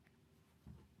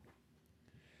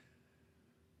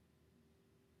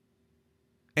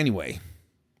 Anyway,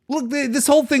 look, this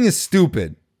whole thing is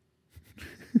stupid.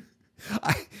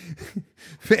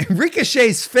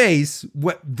 Ricochet's face,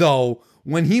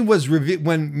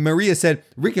 when Maria said,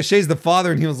 Ricochet's the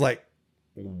father, and he was like,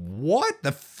 what?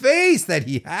 The face that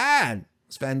he had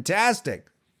was fantastic.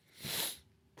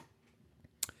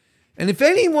 And if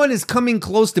anyone is coming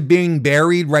close to being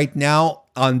buried right now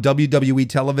on WWE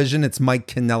television, it's Mike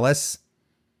Kanellis.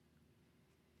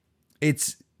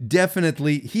 It's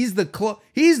definitely, he's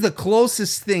the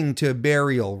closest thing to a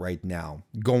burial right now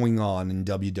going on in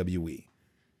WWE.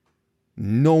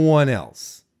 No one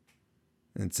else.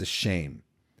 It's a shame.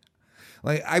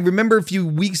 Like, I remember a few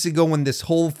weeks ago when this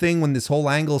whole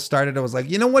angle started, I was like,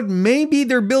 you know what? Maybe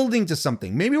they're building to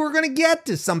something. Maybe we're going to get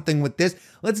to something with this.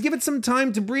 Let's give it some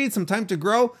time to breathe, some time to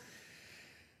grow.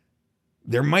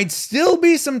 There might still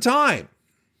be some time.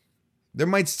 There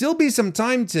might still be some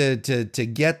time to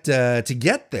get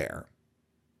there.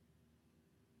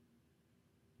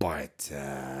 But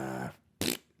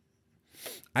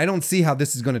I don't see how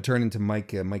this is going to turn into Mike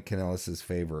Kanellis'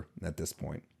 favor at this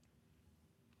point.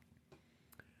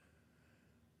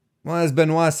 Well, as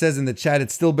Benoit says in the chat,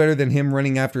 it's still better than him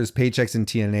running after his paychecks in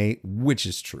TNA, which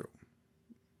is true.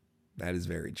 That is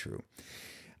very true.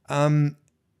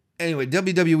 Anyway,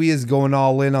 WWE is going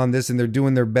all in on this, and they're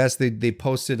doing their best. They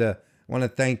posted I want to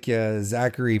thank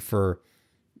Zachary for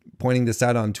pointing this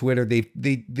out on Twitter.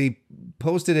 They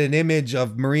posted an image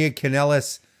of Maria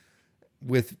Kanellis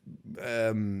with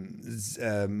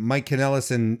Mike Kanellis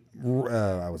and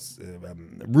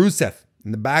Rusev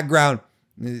in the background,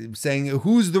 saying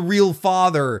who's the real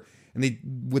father, and they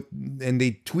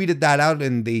tweeted that out,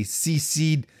 and they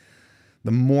CC'd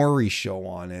the Maury show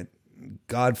on it.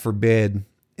 God forbid.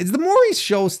 Is the Maury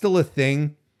show still a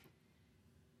thing?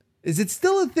 Is it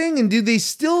still a thing? And do they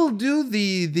still do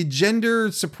the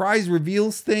gender surprise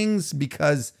reveals things?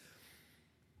 Because,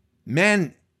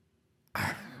 man,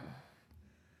 I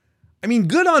mean,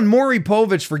 good on Maury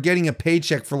Povich for getting a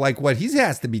paycheck for like what he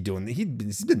has to be doing.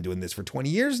 He's been doing this for 20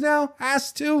 years now.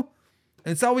 Has to.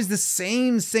 And it's always the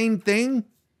same thing.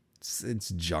 It's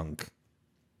junk.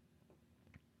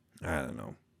 I don't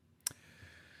know.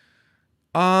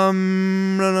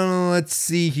 No, let's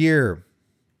see here.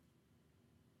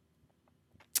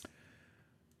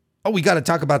 Oh, we got to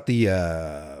talk about the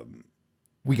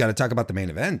main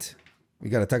event. We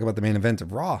got to talk about the main event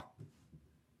of Raw.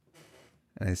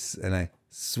 And I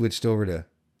switched over to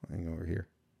over here.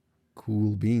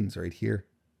 Cool beans right here.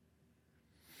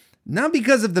 Not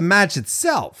because of the match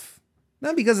itself.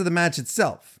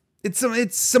 It's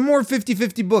some more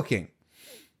 50-50 booking.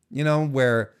 You know,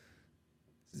 where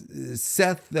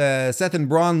Seth and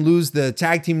Braun lose the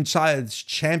tag team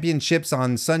championships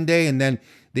on Sunday, and then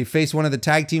they face one of the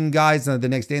tag team guys the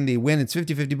next day and they win. It's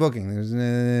 50-50 booking. There's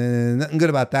nothing good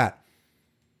about that.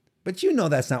 But you know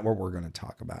that's not what we're going to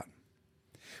talk about.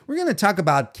 We're going to talk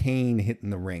about Kane hitting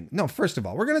the ring. No, first of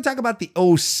all, we're going to talk about the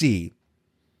OC.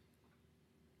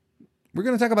 We're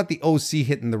going to talk about the OC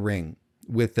hitting the ring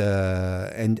with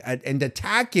and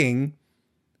attacking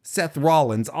Seth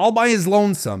Rollins all by his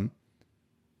lonesome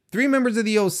 3 members of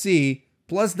the OC,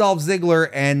 plus Dolph Ziggler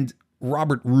and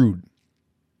Robert Roode.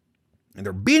 And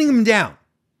they're beating him down.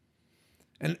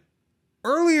 And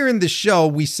earlier in the show,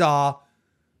 we saw,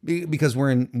 because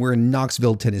we're in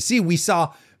Knoxville, Tennessee, we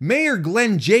saw Mayor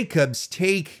Glenn Jacobs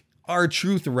take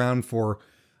R-Truth around for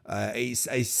a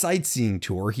sightseeing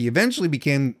tour. He eventually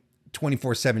became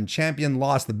 24/7 champion,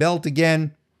 lost the belt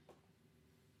again.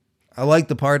 I like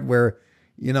the part where,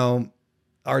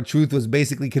 R-Truth was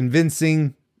basically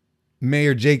convincing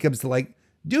Mayor Jacobs to like,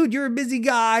 dude, you're a busy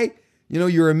guy.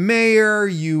 You're a mayor.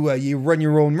 You run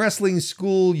your own wrestling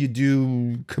school. You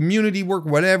do community work,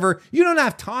 whatever. You don't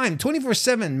have time.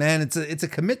 24/7, man. It's a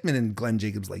commitment. And Glenn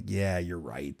Jacobs like, yeah, you're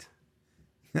right.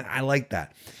 I like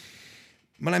that.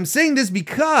 But I'm saying this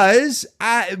because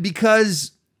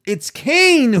it's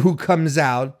Kane who comes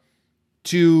out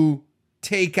to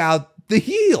take out the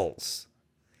heels.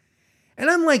 And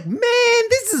I'm like, man,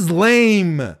 this is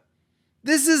lame.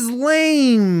 This is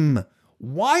lame.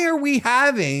 Why are we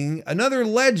having another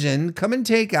legend come and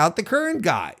take out the current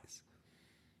guys?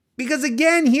 Because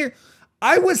again, here,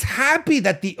 I was happy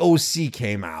that the OC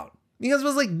came out. Because I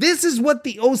was like, this is what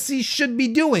the OC should be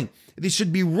doing. They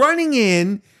should be running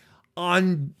in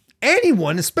on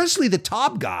anyone, especially the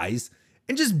top guys,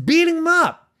 and just beating them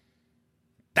up.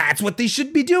 That's what they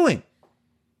should be doing.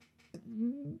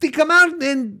 They come out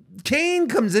and Kane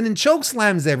comes in and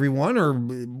chokeslams everyone or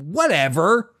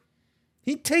whatever.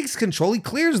 He takes control. He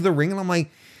clears the ring. And I'm like,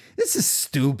 this is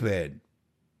stupid.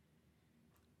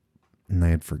 And I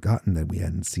had forgotten that we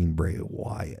hadn't seen Bray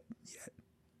Wyatt yet.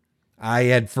 I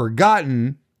had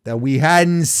forgotten that we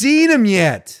hadn't seen him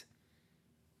yet.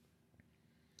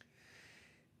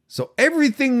 So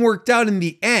everything worked out in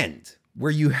the end,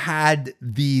 where you had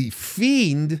the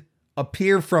Fiend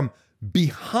appear from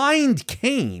behind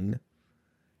Kane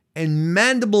and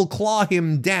mandible claw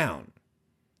him down.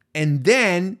 And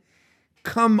then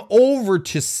come over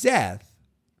to Seth,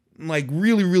 like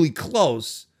really, really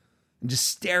close, and just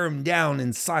stare him down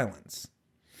in silence.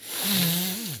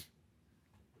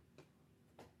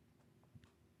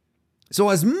 So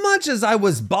as much as I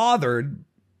was bothered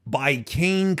by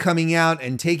Kane coming out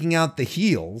and taking out the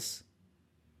heels,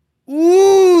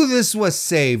 ooh, this was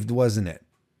saved, wasn't it?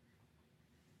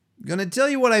 I'm going to tell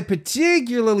you what I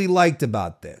particularly liked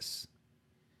about this.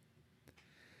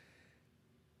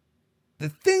 The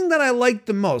thing that I liked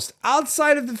the most,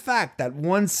 outside of the fact that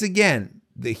once again,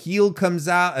 the heel comes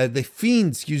out, the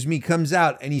Fiend, comes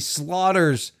out and he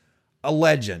slaughters a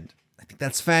legend. I think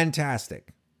that's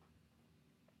fantastic.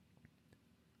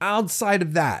 Outside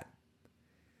of that,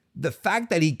 the fact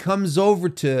that he comes over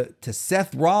to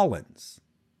Seth Rollins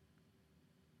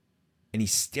and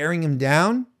he's staring him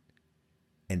down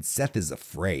and Seth is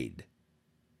afraid.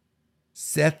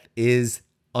 Seth is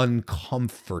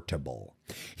uncomfortable.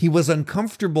 He was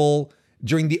uncomfortable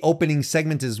during the opening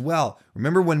segment as well.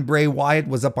 Remember when Bray Wyatt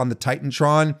was up on the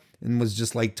Titantron and was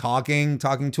just like talking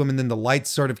to him, and then the lights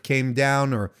sort of came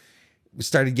down, or we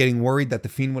started getting worried that the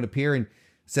Fiend would appear and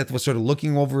Seth was sort of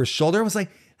looking over his shoulder. I was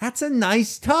like, that's a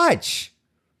nice touch.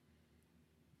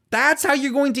 That's how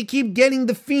you're going to keep getting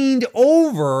the Fiend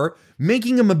over,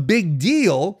 making him a big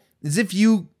deal, as if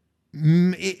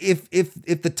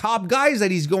if the top guys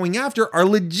that he's going after are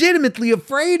legitimately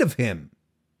afraid of him.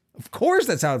 Of course,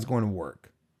 that's how it's going to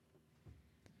work.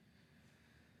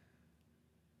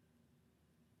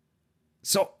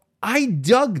 So I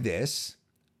dug this,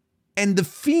 and the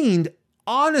Fiend,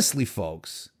 honestly,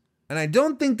 folks, and I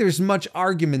don't think there's much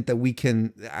argument that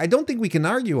I don't think we can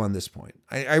argue on this point.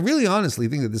 I really honestly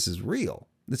think that this is real.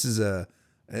 This is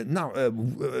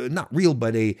not real,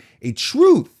 but a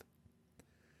truth.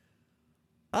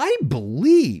 I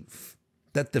believe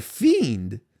that the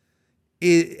Fiend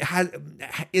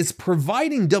is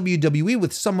providing WWE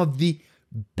with some of the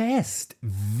best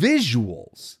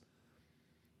visuals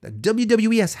that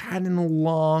WWE has had in a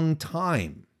long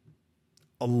time.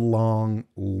 A long,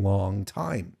 long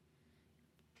time.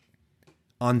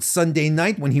 On Sunday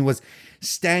night, when he was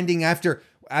standing after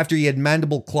he had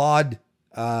mandible clawed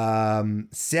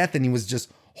Seth, and he was just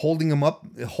holding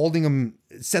him.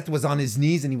 Seth was on his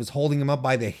knees and he was holding him up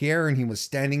by the hair, and he was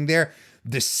standing there.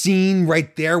 The scene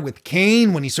right there with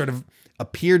Kane when he sort of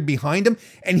appeared behind him.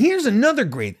 And here's another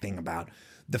great thing about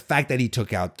the fact that he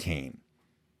took out Kane.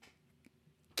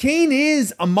 Kane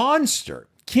is a monster.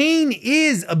 Kane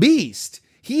is a beast.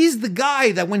 He's the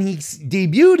guy that when he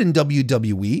debuted in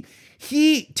WWE,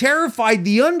 he terrified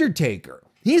The Undertaker.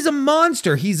 He's a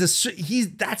monster.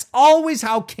 That's always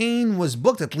how Kane was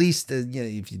booked, at least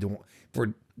if you don't,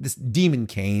 for this demon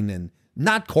Kane and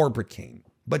not corporate Kane.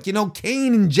 But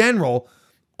Kane in general,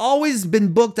 always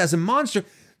been booked as a monster.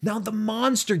 Now the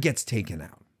monster gets taken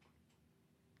out.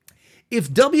 If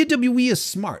WWE is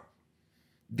smart,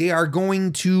 they are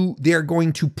going to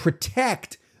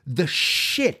protect the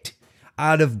shit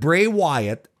out of Bray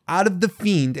Wyatt, out of The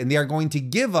Fiend, and they are going to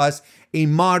give us a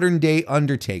modern day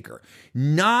Undertaker.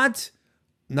 Not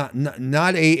an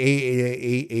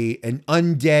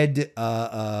undead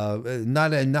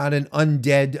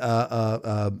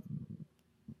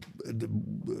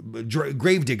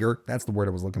gravedigger. That's the word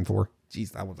I was looking for.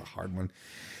 Jeez, that was a hard one.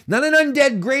 Not an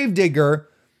undead gravedigger,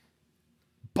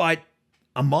 but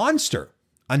a monster,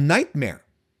 a nightmare,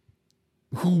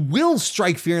 who will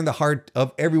strike fear in the heart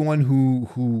of everyone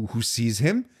who sees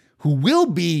him, who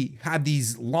will have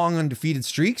these long undefeated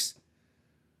streaks,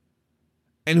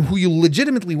 and who you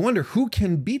legitimately wonder who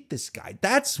can beat this guy.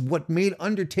 That's what made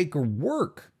Undertaker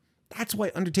work. That's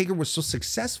why Undertaker was so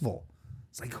successful.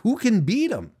 It's like, who can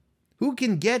beat him? Who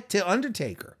can get to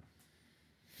Undertaker?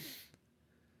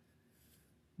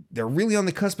 They're really on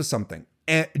the cusp of something.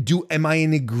 Am I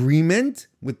in agreement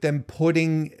with them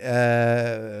putting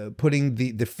the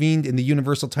Fiend in the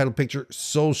Universal title picture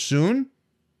so soon?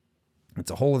 It's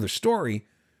a whole other story.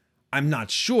 I'm not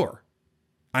sure.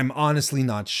 I'm honestly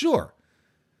not sure.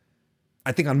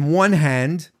 I think on one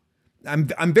hand,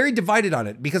 I'm very divided on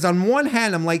it, because on one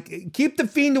hand, I'm like, keep the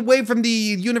Fiend away from the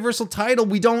Universal title.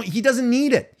 He doesn't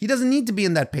need it. He doesn't need to be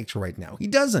in that picture right now. He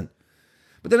doesn't.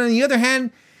 But then on the other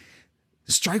hand,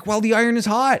 strike while the iron is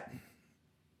hot.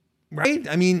 Right?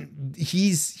 I mean,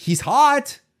 he's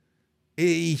hot.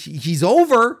 He's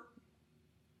over.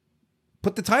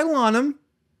 Put the title on him.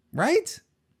 Right?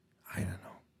 I don't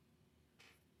know.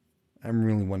 I'm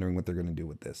really wondering what they're going to do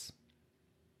with this.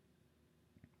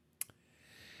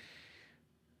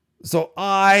 So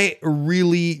I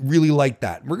really, really like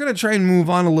that. We're going to try and move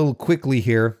on a little quickly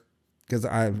here, because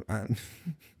I've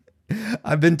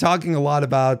been talking a lot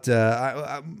about.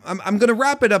 I'm going to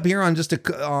wrap it up here on just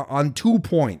on 2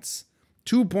 points.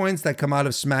 2 points that come out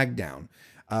of SmackDown,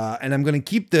 and I'm going to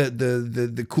keep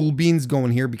the cool beans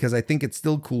going here, because I think it's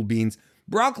still cool beans.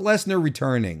 Brock Lesnar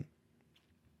returning.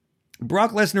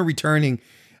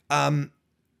 I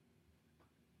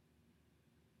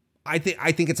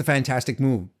think it's a fantastic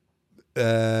move.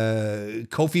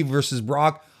 Kofi versus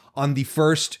Brock on the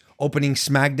first opening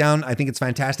SmackDown. I think it's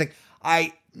fantastic.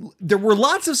 There were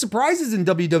lots of surprises in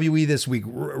WWE this week.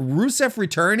 Rusev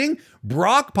returning,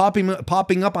 Brock popping up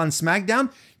on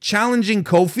SmackDown, challenging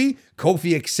Kofi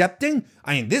accepting.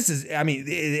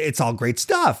 It's all great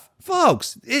stuff,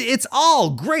 folks. It's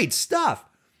all great stuff.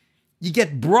 You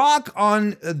get Brock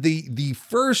on the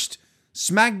first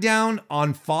SmackDown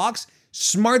on Fox.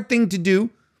 Smart thing to do.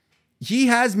 He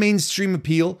has mainstream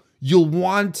appeal.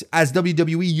 As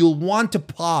WWE, you'll want to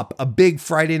pop a big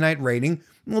Friday night rating.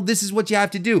 Well, this is what you have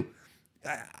to do.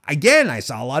 Again, I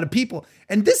saw a lot of people,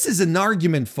 and this is an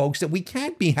argument, folks, that we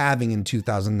can't be having in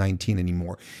 2019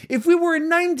 anymore. If we were in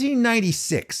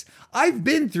 1996, I've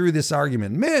been through this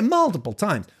argument multiple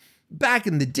times. Back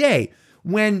in the day,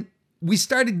 when we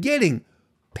started getting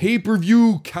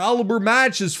pay-per-view caliber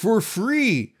matches for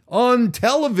free on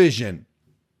television,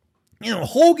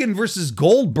 Hogan versus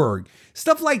Goldberg,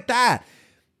 stuff like that.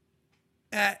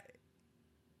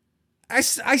 I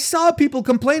saw people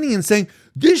complaining and saying,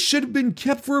 this should have been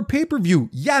kept for a pay-per-view.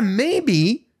 Yeah,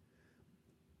 maybe.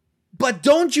 But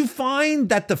don't you find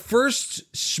that the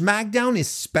first SmackDown is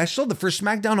special? The first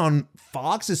SmackDown on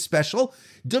Fox is special.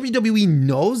 WWE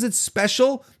knows it's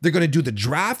special. They're going to do the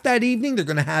draft that evening. They're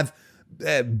going to have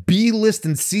B-list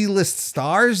and C-list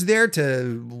stars there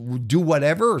to do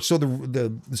whatever. So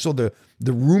the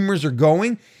rumors are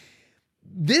going.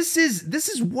 This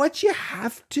is what you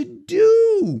have to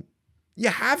do. You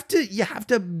have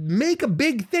to make a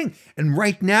big thing. And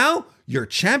right now, your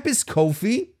champ is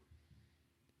Kofi.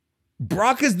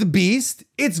 Brock is the beast.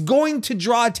 It's going to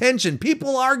draw attention.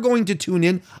 People are going to tune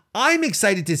in. I'm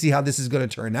excited to see how this is going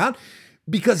to turn out,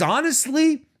 because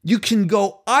honestly, you can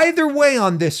go either way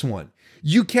on this one.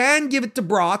 You can give it to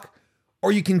Brock,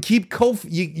 or you can keep Kofi.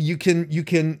 You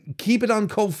can keep it on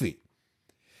Kofi.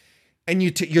 And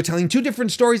you're telling two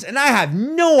different stories, and I have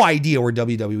no idea where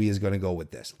WWE is going to go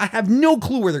with this. I have no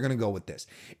clue where they're going to go with this.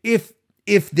 If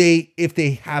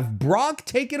they have Brock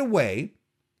take it away,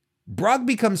 Brock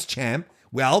becomes champ.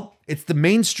 Well, it's the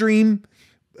mainstream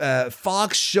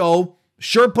Fox show.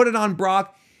 Sure, put it on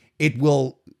Brock. It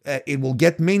will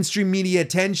get mainstream media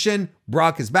attention.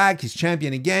 Brock is back. He's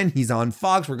champion again. He's on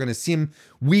Fox. We're going to see him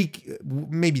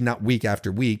maybe not week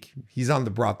after week. He's on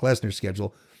the Brock Lesnar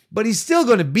schedule. But he's still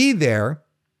going to be there.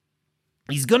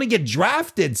 He's going to get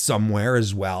drafted somewhere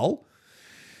as well.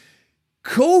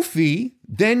 Kofi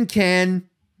then can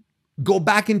go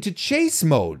back into chase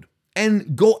mode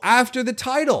and go after the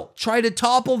title. Try to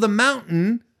topple the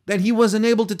mountain that he wasn't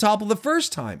able to topple the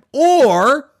first time.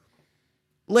 Or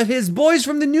let his boys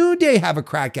from the New Day have a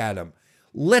crack at him.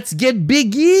 Let's get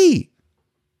Big E.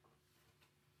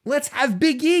 Let's have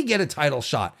Big E get a title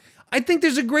shot. I think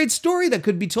there's a great story that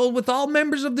could be told with all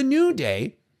members of the New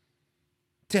Day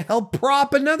to help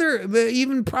prop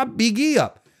Big E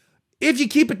up. If you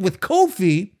keep it with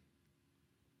Kofi,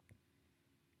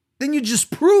 then you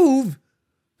just prove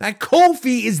that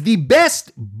Kofi is the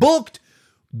best booked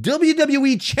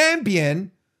WWE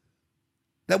champion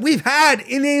that we've had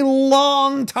in a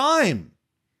long time.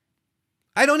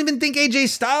 I don't even think AJ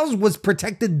Styles was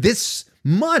protected this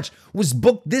much, was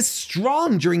booked this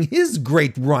strong during his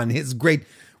great run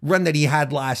that he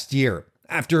had last year.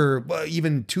 After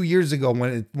even 2 years ago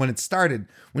when it started,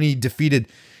 when he defeated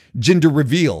Jinder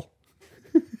Reveal.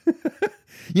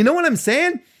 You know what I'm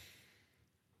saying?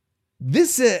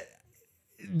 This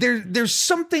there's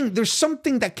something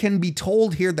that can be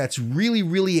told here that's really,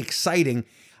 really exciting,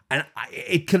 and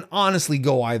it can honestly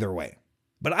go either way.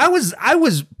 But I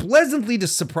was pleasantly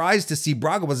surprised to see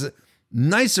Braga. It was a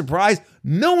nice surprise.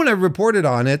 No one had reported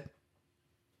on it.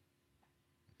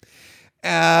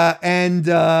 It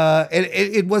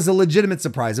was a legitimate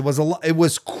surprise. It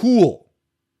was cool,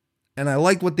 and I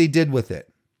liked what they did with it.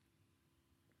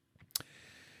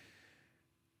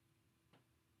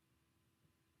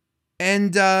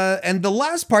 And the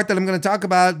last part that I'm going to talk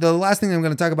about, the last thing I'm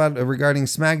going to talk about regarding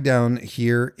SmackDown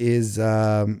here is,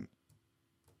 come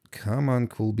on,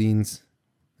 Cool Beans,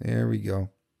 there we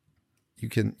go. You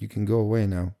can go away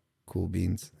now, Cool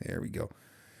Beans. There we go.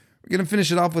 We're going to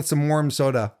finish it off with some warm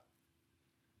soda.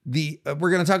 We're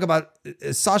going to talk about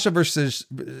Sasha versus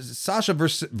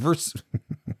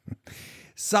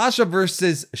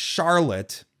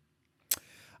Charlotte.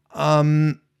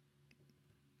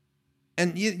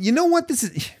 And you know what this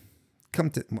is?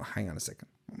 Hang on a second.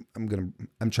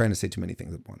 I'm trying to say too many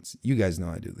things at once. You guys know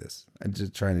I do this. I'm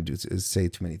just trying to say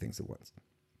too many things at once.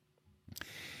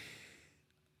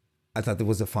 I thought that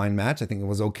was a fine match. I think it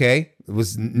was okay. It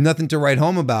was nothing to write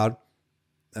home about.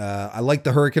 I liked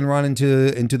the Hurricane Run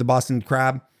into the Boston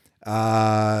Crab.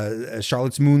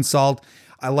 Charlotte's moonsault.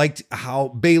 I liked how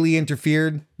Bayley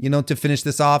interfered, to finish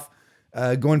this off,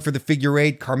 going for the figure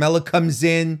eight. Carmella comes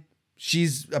in.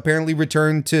 She's apparently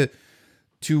returned to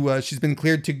she's been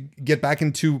cleared to get back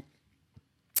into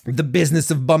the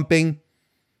business of bumping.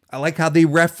 I like how they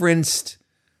referenced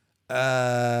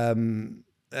Carmella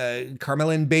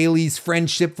and Bayley's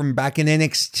friendship from back in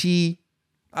NXT.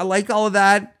 I like all of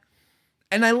that.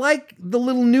 And I like the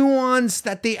little nuance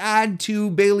that they add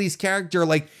to Bayley's character.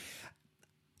 Like,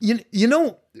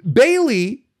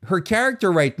 Bayley, her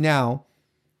character right now,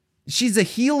 she's a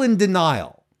heel in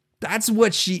denial. That's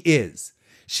what she is.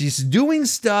 She's doing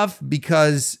stuff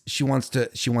because she wants to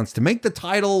make the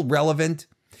title relevant.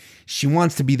 She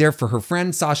wants to be there for her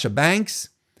friend Sasha Banks,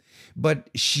 but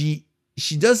she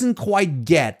doesn't quite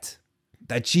get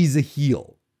that she's a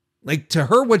heel. Like, to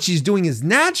her, what she's doing is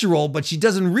natural, but she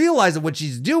doesn't realize that what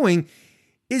she's doing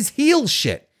is heel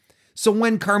shit. So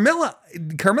when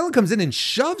Carmella comes in and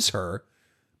shoves her,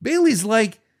 Bayley's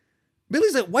like,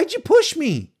 why'd you push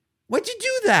me? Why'd you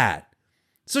do that?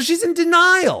 So she's in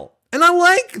denial. And I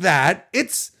like that.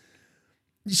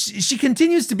 She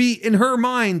continues to be, in her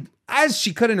mind, as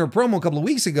she cut in her promo a couple of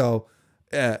weeks ago,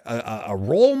 a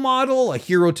role model, a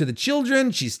hero to the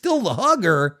children. She's still the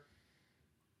hugger.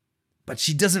 But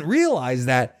she doesn't realize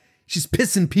that she's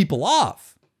pissing people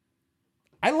off.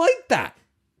 I like that.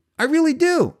 I really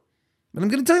do. But I'm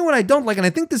going to tell you what I don't like. And I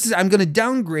think I'm going to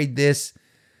downgrade this.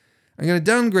 I'm going to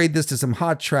downgrade this to some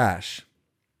hot trash.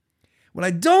 What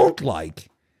I don't like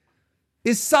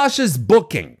is Sasha's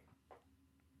booking.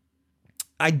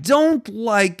 I don't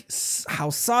like how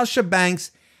Sasha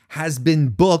Banks has been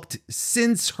booked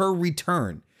since her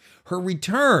return. Her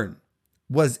return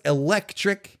was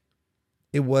electric.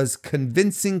 It was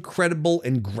convincing, credible,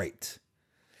 and great.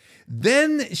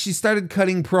 Then she started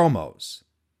cutting promos.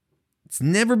 It's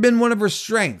never been one of her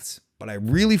strengths, but I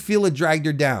really feel it dragged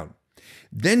her down.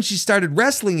 Then she started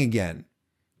wrestling again.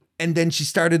 And then she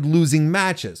started losing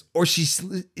matches, or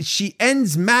she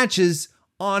ends matches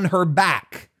on her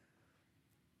back.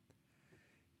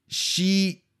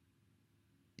 She's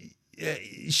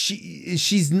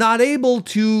not able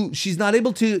to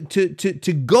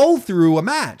go through a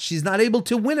match. She's not able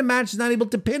to win a match. She's not able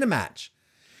to pin a match.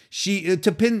 To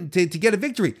get a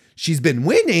victory. She's been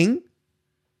winning,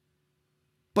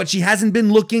 but she hasn't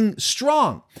been looking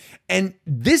strong. And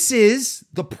this is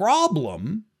the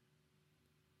problem.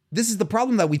 This is the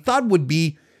problem that we thought would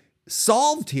be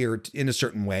solved here in a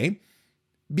certain way,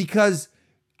 because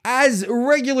as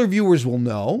regular viewers will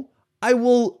know, I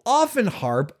will often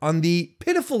harp on the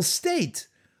pitiful state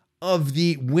of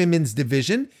the women's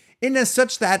division, in as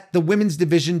such that the women's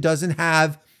division doesn't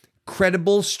have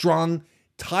credible, strong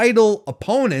title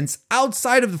opponents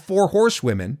outside of the 4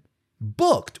 horsewomen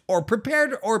booked or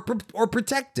prepared or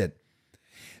protected.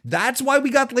 That's why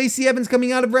we got Lacey Evans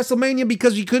coming out of WrestleMania,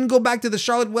 because we couldn't go back to the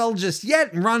Charlotte well just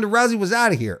yet, and Ronda Rousey was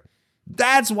out of here.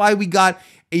 That's why we got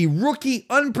a rookie,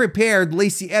 unprepared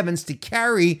Lacey Evans to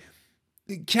carry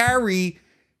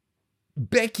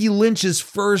Becky Lynch's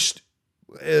first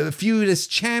feud as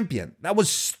champion. That was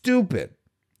stupid.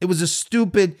 It was a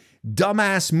stupid,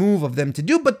 dumbass move of them to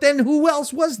do. But then who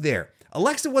else was there?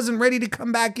 Alexa wasn't ready to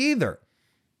come back either.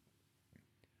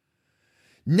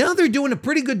 Now they're doing a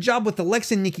pretty good job with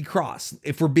Alexa and Nikki Cross.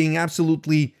 If we're being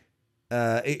absolutely,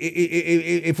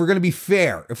 if we're going to be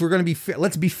fair,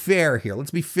 let's be fair here.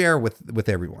 Let's be fair with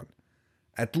everyone.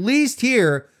 At least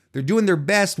here, they're doing their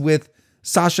best with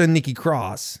Sasha and Nikki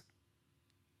Cross.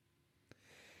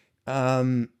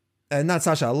 Not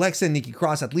Sasha, Alexa and Nikki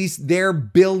Cross. At least they're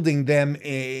building them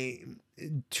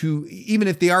to, even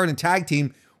if they are in a tag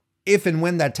team, if and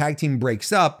when that tag team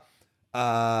breaks up,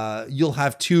 you'll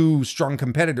have 2 strong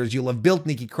competitors. You'll have built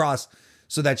Nikki Cross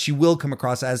so that she will come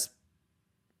across as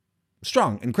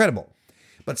strong and credible.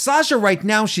 But Sasha right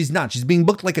now, she's not. She's being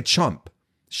booked like a chump.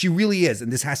 She really is.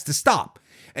 And this has to stop.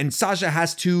 And Sasha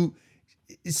has to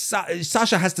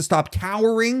stop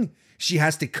cowering. She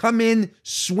has to come in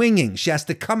swinging. She has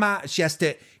to come out. She has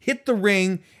to hit the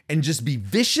ring and just be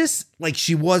vicious like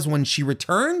she was when she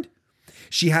returned.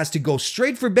 She has to go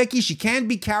straight for Becky. She can't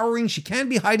be cowering. She can't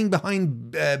be hiding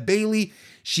behind Bayley.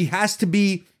 She has to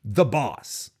be the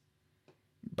boss.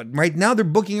 But right now they're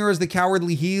booking her as the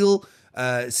cowardly heel,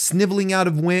 sniveling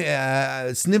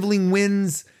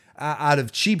wins out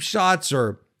of cheap shots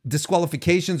or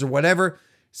disqualifications or whatever.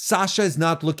 Sasha is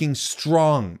not looking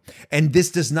strong, and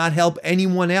this does not help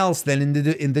anyone else then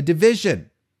in the division.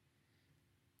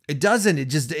 It doesn't.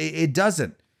 It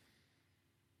doesn't.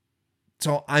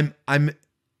 So I'm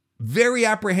very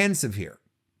apprehensive here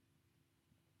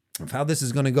of how this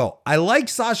is going to go. I like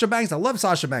Sasha Banks. I love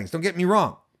Sasha Banks. Don't get me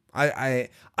wrong. I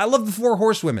love the 4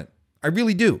 horsewomen. I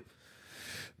really do.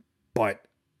 But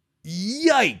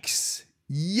yikes.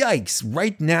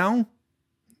 Right now,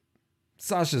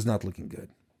 Sasha's not looking good.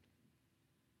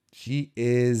 She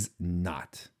is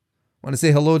not. I want to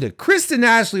say hello to Kristen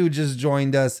Ashley, who just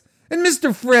joined us, and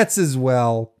Mr. Fretz as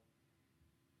well.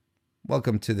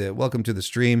 Welcome to the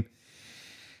stream.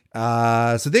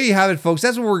 So there you have it, folks.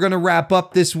 That's what we're going to wrap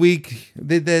up this week.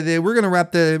 We're going to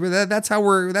wrap that's how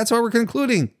we're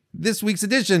concluding this week's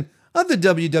edition of the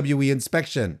WWE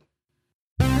Inspection.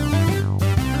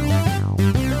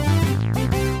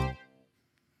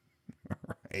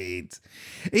 Right.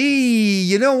 Hey,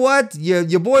 you know what?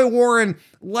 Your boy Warren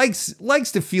likes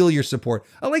to feel your support.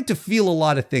 I like to feel a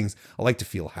lot of things. I like to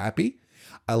feel happy.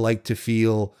 I like to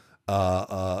feel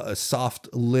soft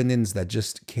linens that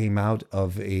just came out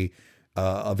of a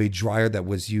dryer that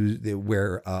was used,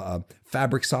 where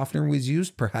fabric softener was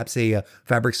used, perhaps a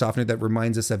fabric softener that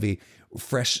reminds us of a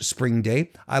fresh spring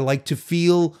day. I like to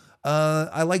feel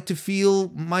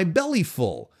my belly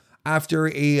full after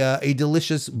a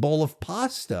delicious bowl of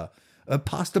pasta,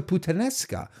 pasta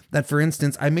puttanesca that, for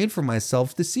instance, I made for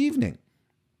myself this evening.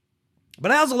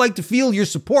 But I also like to feel your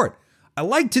support. I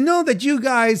like to know that you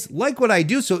guys like what I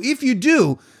do. So if you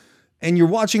do, and you're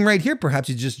watching right here, perhaps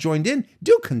you just joined in,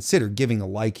 do consider giving a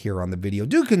like here on the video.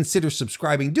 Do consider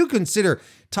subscribing. Do consider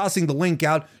tossing the link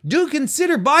out. Do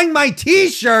consider buying my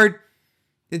t-shirt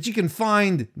that you can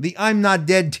find, the I'm Not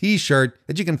Dead t-shirt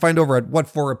that you can find over at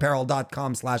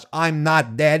whatforapparel.com/I'm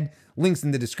Not Dead. Links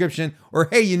in the description. Or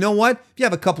hey, you know what? If you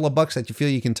have a couple of bucks that you feel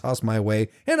you can toss my way,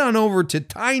 head on over to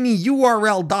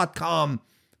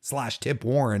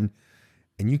tinyurl.com/tipwarren.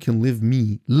 And you can live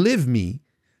me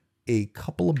a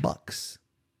couple of bucks.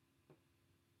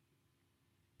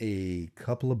 A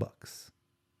couple of bucks.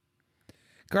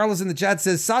 Carlos in the chat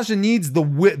says Sasha needs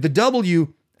the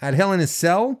W at Hell in a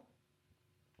Cell.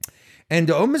 And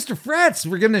Mr. Fretz,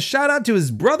 we're giving a shout out to his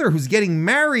brother who's getting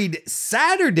married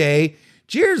Saturday.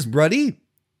 Cheers, buddy.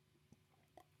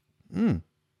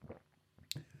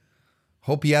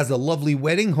 Hope he has a lovely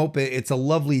wedding. Hope it's a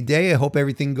lovely day. I hope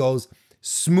everything goes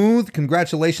smooth.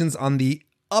 Congratulations on the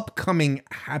upcoming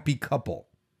happy couple.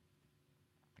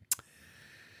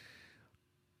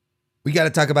 We got to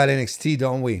talk about NXT,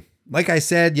 don't we? Like I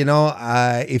said,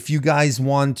 if you guys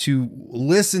want to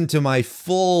listen to my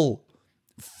full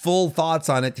thoughts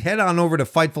on it, head on over to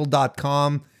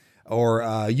Fightful.com or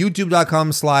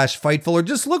YouTube.com/Fightful, or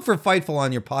just look for Fightful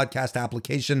on your podcast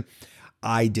application.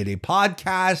 I did a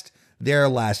podcast there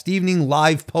last evening.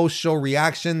 Live post-show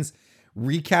reactions,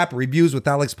 recap, reviews with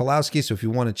Alex Pulowski. So if you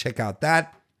want to check out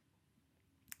that.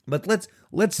 But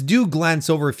let's do glance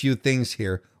over a few things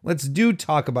here. Let's do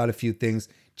talk about a few things.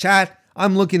 Chat,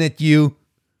 I'm looking at you.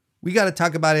 We got to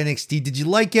talk about NXT. Did you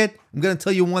like it? I'm going to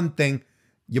tell you one thing.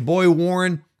 Your boy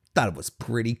Warren thought it was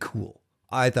pretty cool.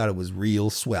 I thought it was real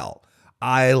swell.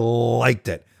 I liked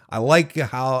it. I like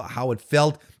how it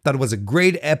felt. Thought it was a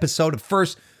great episode. At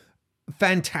first,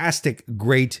 fantastic,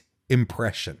 great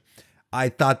impression. I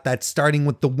thought that starting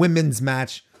with the women's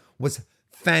match was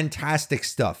fantastic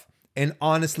stuff. And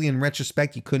honestly, in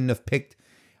retrospect, you couldn't have picked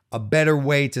a better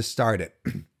way to start it.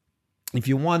 If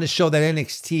you want to show that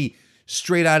NXT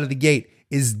straight out of the gate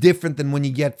is different than when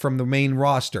you get from the main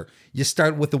roster, you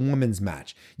start with a women's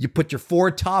match. You put your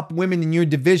 4 top women in your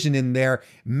division in there.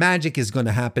 Magic is going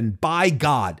to happen. By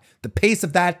God, the pace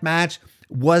of that match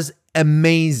was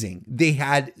amazing. They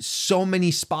had so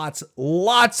many spots,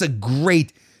 lots of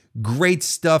great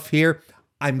stuff here.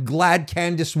 I'm glad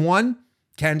Candice won,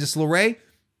 Candice LeRae,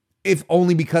 if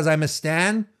only because I'm a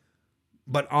stan.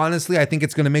 But honestly, I think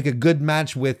it's going to make a good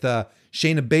match with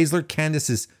Shayna Baszler. Candice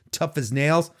is tough as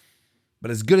nails. But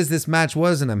as good as this match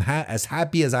was, and I'm as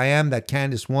happy as I am that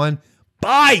Candice won,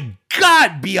 by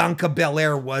God, Bianca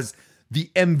Belair was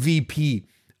the MVP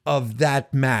of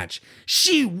that match.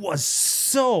 She was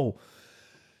so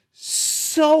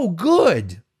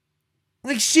good.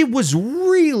 Like, she was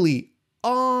really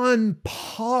on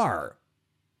par.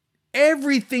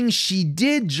 Everything she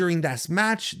did during that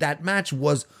match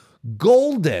was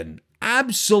golden.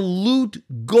 Absolute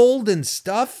golden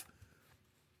stuff.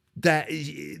 That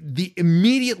the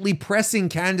immediately pressing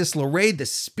Candice LeRae, the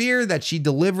spear that she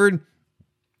delivered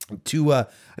to I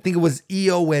think it was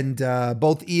Io and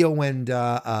both Io and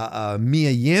Mia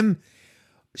Yim.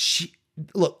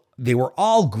 They were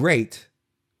all great,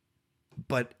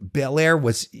 but Belair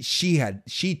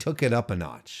she took it up a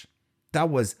notch. That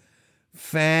was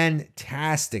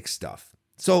fantastic stuff.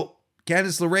 So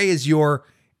Candice LeRae is your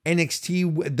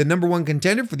NXT, the number 1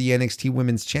 contender for the NXT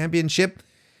Women's Championship.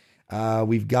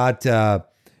 We've got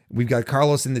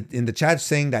Carlos in the chat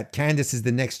saying that Candice is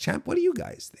the next champ. What do you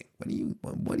guys think?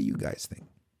 What do you guys think?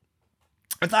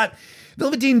 I thought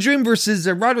Velveteen Dream versus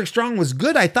Roderick Strong was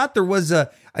good. I thought there was I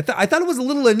thought it was a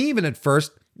little uneven at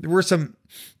first. There were some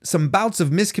bouts of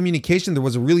miscommunication. There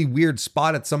was a really weird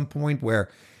spot at some point where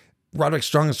Roderick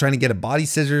Strong was trying to get a body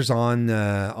scissors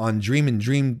on Dream, and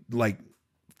Dream like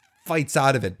fights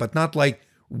out of it, but not like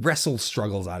wrestle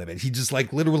struggles out of it. He just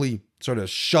like literally sort of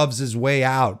shoves his way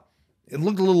out. It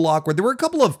looked a little awkward. There were a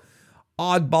couple of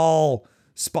oddball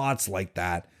spots like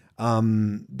that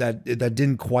that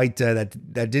didn't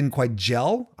quite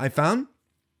gel, I found.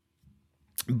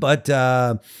 But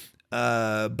the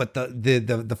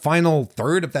final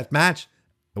third of that match,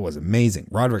 it was amazing.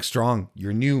 Roderick Strong,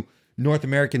 your new North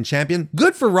American champion.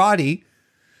 Good for Roddy.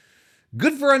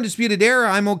 Good for Undisputed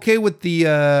Era. I'm okay with the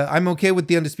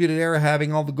Undisputed Era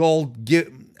having all the gold.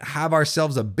 Have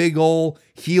ourselves a big ol'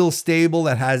 heel stable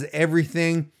that has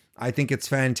everything. I think it's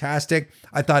fantastic.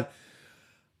 I thought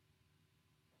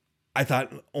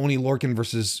Oney Lorcan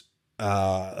versus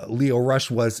Lio Rush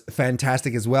was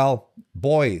fantastic as well.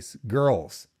 Boys,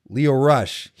 girls, Lio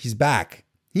Rush, he's back.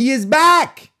 He is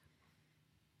back.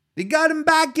 They got him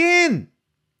back in.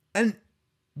 And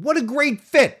what a great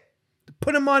fit.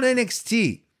 Put him on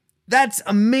NXT. That's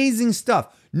amazing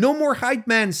stuff. No more hype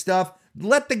man stuff.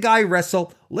 Let the guy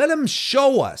wrestle. Let him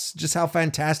show us just how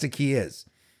fantastic he is.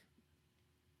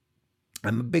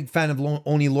 I'm a big fan of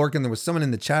Oney Lorcan. There was someone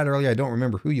in the chat earlier, I don't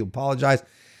remember who, you apologize,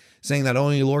 saying that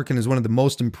Oney Lorcan is one of the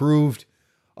most improved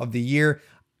of the year.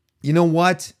 You know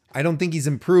what? I don't think he's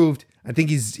improved. I think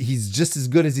he's just as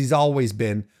good as he's always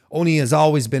been. Oney has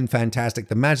always been fantastic.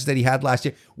 The matches that he had last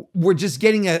year, we're just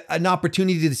getting an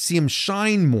opportunity to see him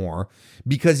shine more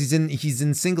because he's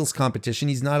in singles competition.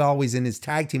 He's not always in his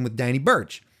tag team with Danny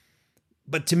Burch.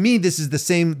 But to me, this is the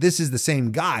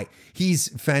same guy. He's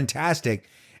fantastic.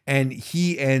 And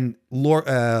he and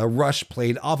Rush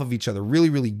played off of each other really,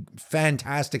 really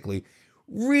fantastically.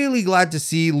 Really glad to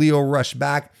see Lio Rush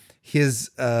back.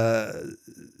 His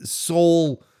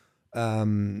soul,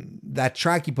 that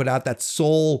track he put out, that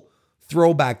soul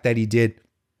throwback that he did,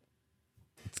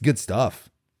 it's good stuff.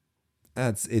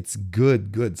 It's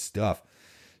good stuff.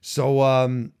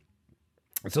 So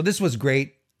this was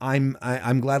great.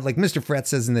 I'm glad, like Mr. Fret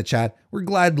says in the chat, we're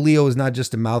glad Lio is not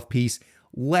just a mouthpiece.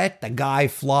 Let the guy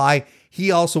fly.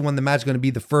 He also won the match, going to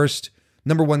be the first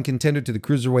number 1 contender to the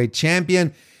Cruiserweight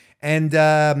champion. And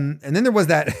then there was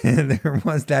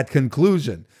that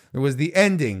conclusion. There was the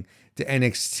ending to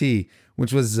NXT,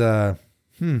 which was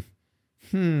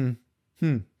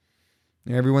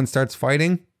Everyone starts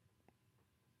fighting.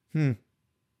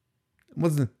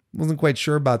 Wasn't quite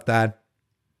sure about that.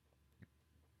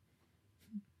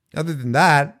 Other than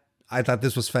that, I thought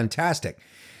this was fantastic.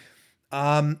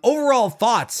 Overall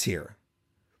thoughts here.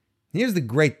 Here's the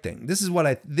great thing. This is what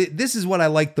I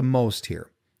like the most here.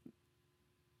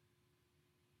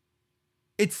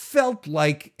 It felt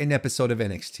like an episode of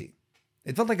NXT.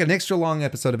 It felt like an extra long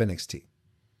episode of NXT.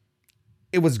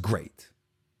 It was great.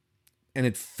 And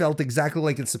it felt exactly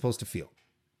like it's supposed to feel.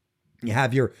 You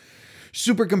have your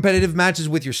super competitive matches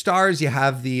with your stars. You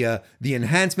have the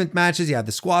enhancement matches. You have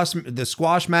the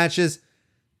squash matches.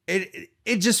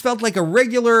 It just felt like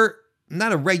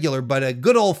not a regular, but a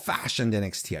good old fashioned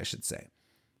NXT, I should say.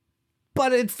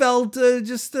 But it felt a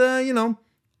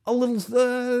little,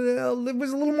 there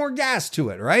was a little more gas to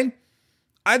it, right?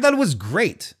 I thought it was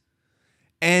great.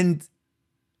 And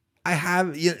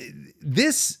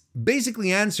this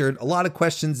basically answered a lot of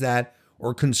questions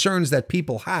or concerns that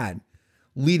people had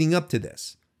leading up to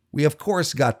this. We, of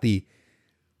course, got NXT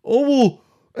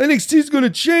is going to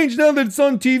change now that it's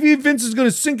on TV. Vince is going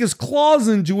to sink his claws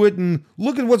into it and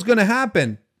look at what's going to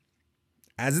happen.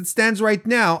 As it stands right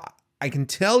now, I can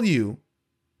tell you,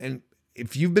 and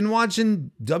if you've been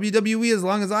watching WWE as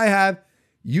long as I have,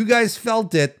 you guys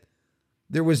felt it.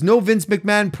 There was no Vince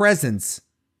McMahon presence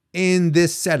in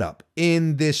this setup,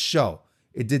 in this show.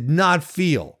 It did not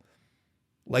feel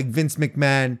like Vince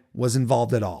McMahon was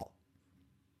involved at all.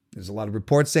 There's a lot of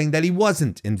reports saying that he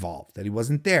wasn't involved, that he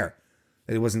wasn't there,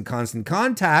 that he was in constant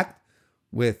contact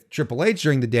with Triple H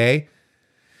during the day,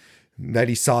 that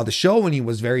he saw the show and he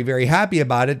was very, very happy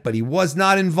about it, but he was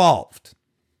not involved.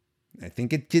 I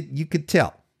think you could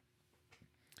tell.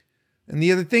 And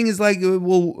the other thing is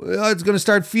it's going to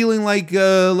start feeling like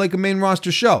a main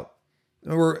roster show.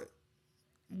 Or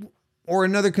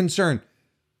another concern.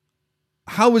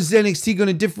 How is NXT going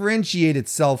to differentiate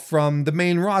itself from the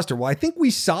main roster? Well, I think we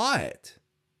saw it.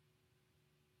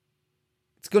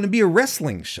 It's going to be a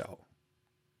wrestling show.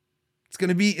 It's going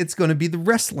to be the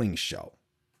wrestling show.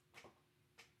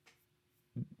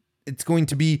 It's going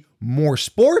to be more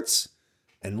sports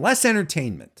and less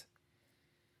entertainment.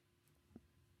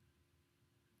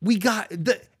 We got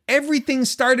everything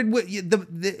started with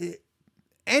the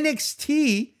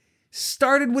NXT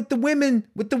started with the women's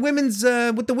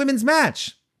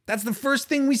match. That's the first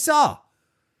thing we saw.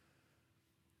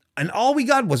 And all we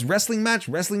got was wrestling match.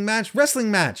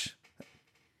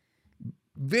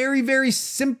 Very, very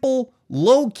simple,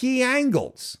 low-key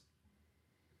angles.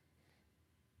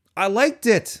 I liked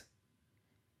it.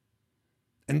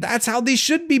 And that's how they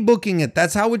should be booking it.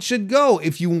 That's how it should go.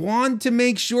 If you want to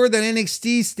make sure that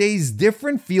NXT stays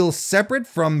different, feels separate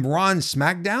from Raw and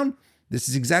SmackDown, this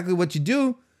is exactly what you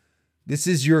do. This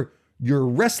is your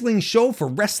wrestling show for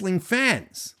wrestling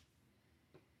fans.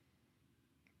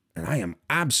 And I am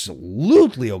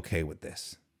absolutely okay with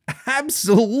this.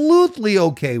 Absolutely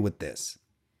okay with this.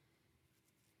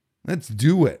 Let's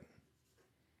do it.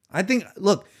 I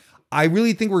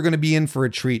really think we're going to be in for a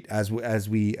treat as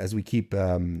we keep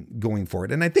going for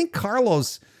it. And I think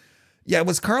Carlos, it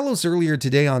was Carlos earlier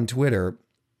today on Twitter.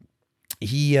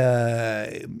 He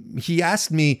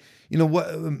asked me, what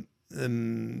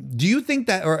do you think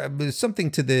that, or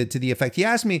something to the effect. He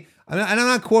asked me, and I'm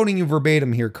not quoting you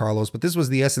verbatim here, Carlos, but this was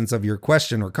the essence of your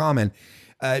question or comment.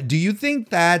 Do you think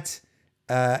that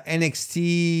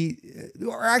NXT,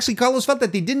 or actually Carlos felt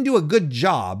that they didn't do a good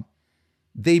job,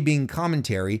 they being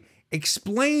commentary,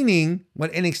 explaining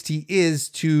what NXT is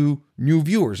to new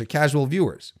viewers or casual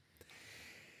viewers?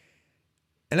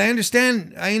 And I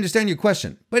understand your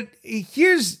question, but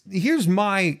here's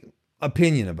my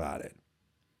opinion about it.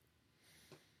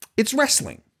 It's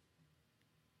wrestling.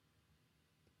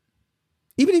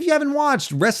 Even if you haven't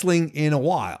watched wrestling in a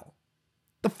while,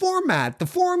 the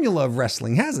formula of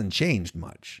wrestling hasn't changed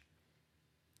much.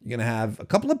 You're going to have a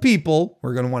couple of people who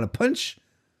are going to want to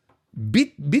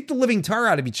beat the living tar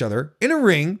out of each other in a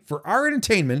ring for our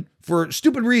entertainment for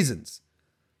stupid reasons.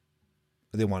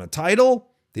 They want a title.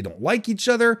 They don't like each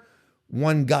other.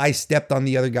 One guy stepped on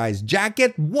the other guy's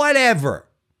jacket. Whatever.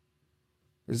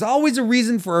 There's always a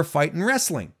reason for a fight in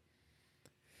wrestling.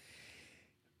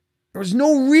 There's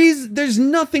no reason. There's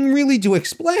nothing really to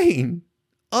explain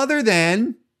other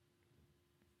than,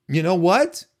 you know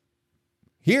what?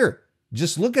 Here,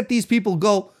 just look at these people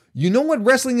go, you know what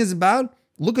wrestling is about?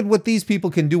 Look at what these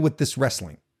people can do with this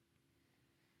wrestling.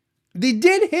 They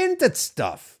did hint at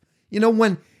stuff.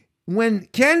 When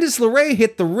Candice LeRae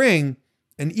hit the ring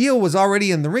and Io was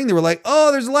already in the ring, they were like,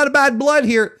 oh, there's a lot of bad blood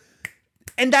here.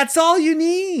 And that's all you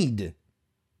need.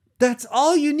 That's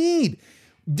all you need.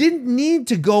 Didn't need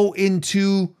to go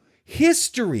into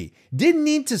history. Didn't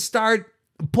need to start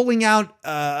pulling out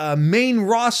main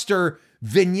roster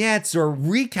vignettes or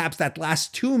recaps that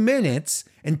last 2 minutes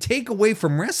and take away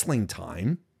from wrestling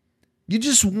time. You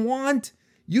want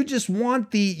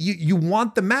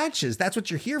the matches. That's what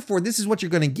you're here for. This is what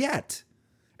you're going to get.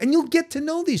 And you'll get to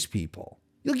know these people.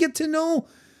 You'll get to know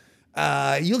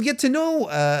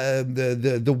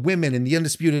the women in the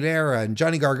Undisputed Era and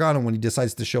Johnny Gargano when he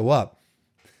decides to show up.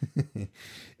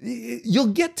 You'll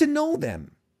get to know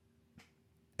them.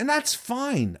 And that's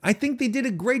fine. I think they did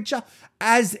a great job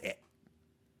as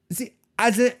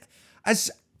an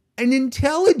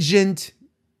intelligent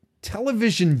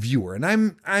television viewer. And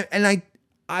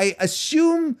I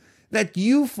assume that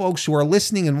you folks who are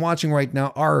listening and watching right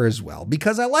now are as well,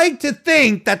 because I like to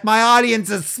think that my audience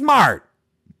is smart.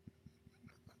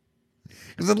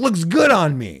 Because it looks good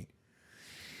on me.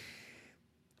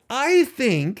 I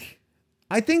think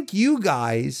you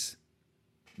guys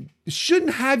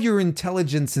shouldn't have your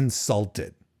intelligence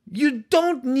insulted. You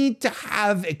don't need to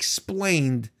have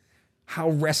explained how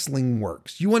wrestling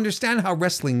works. You understand how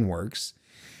wrestling works.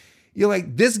 You're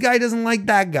like, this guy doesn't like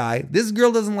that guy. This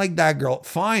girl doesn't like that girl.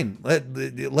 Fine,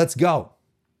 let's go.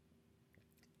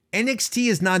 NXT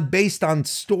is not based on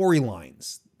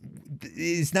storylines.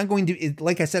 It's not going to,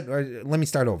 like I said, let me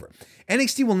start over.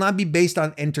 NXT will not be based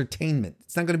on entertainment.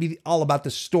 It's not going to be all about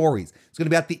the stories. It's going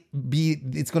to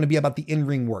be about the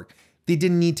in-ring work. They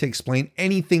didn't need to explain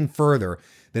anything further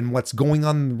than what's going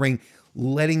on in the ring,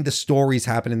 letting the stories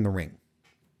happen in the ring.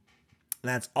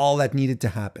 That's all that needed to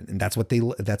happen. And that's what they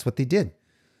did.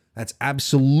 That's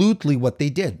absolutely what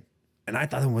they did. And I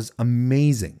thought it was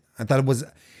amazing.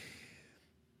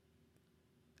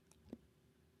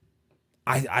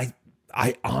 I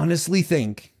honestly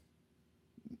think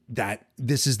that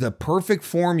this is the perfect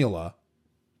formula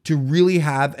to really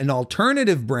have an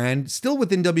alternative brand still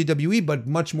within WWE, but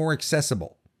much more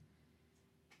accessible.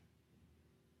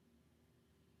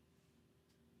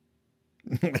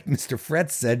 Like Mr. Fred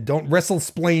said, don't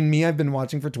wrestle-splain me. I've been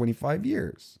watching for 25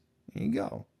 years. There you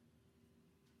go.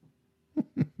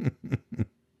 A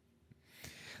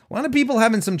lot of people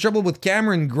having some trouble with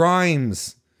Cameron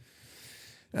Grimes.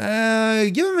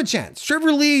 Give him a chance.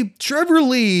 Trevor Lee,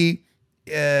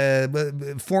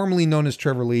 formerly known as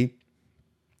Trevor Lee,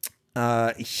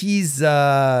 he's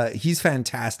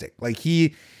fantastic. Like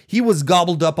he was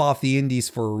gobbled up off the indies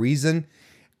for a reason.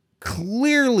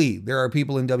 Clearly, there are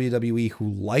people in WWE who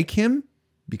like him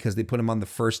because they put him on the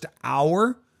first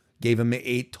hour, gave him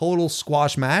a total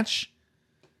squash match.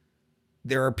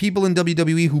 There are people in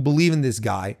WWE who believe in this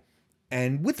guy,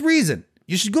 and with reason.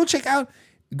 You should go on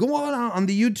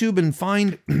the YouTube and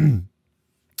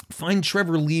find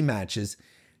Trevor Lee matches.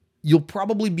 You'll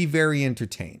probably be very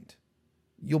entertained.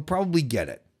 You'll probably get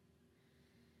it.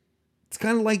 It's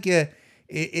kind of like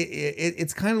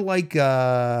it's kind of like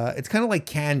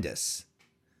Candice.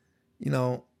 You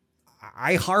know,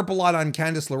 I harp a lot on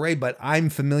Candice LeRae, but I'm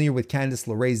familiar with Candice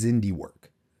LeRae's indie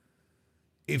work.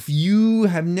 If you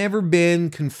have never been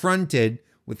confronted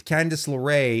with Candice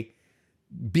LeRae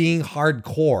being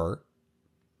hardcore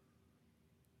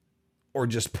or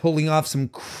just pulling off some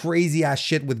crazy ass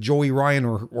shit with Joey Ryan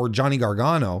or Johnny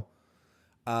Gargano,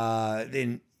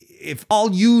 then if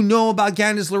all you know about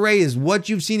Candice LeRae is what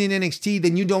you've seen in NXT,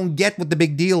 then you don't get what the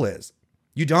big deal is.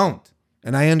 You don't.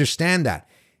 And I understand that.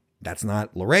 That's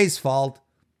not LeRae's fault.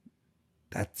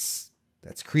 That's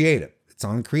creative. It's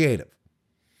on creative.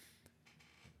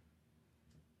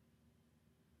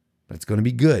 But it's going to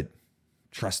be good.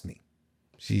 Trust me.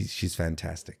 She's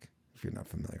fantastic, if you're not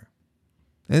familiar.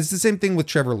 And it's the same thing with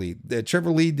Trevor Lee. Trevor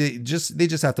Lee, they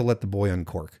just have to let the boy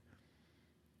uncork.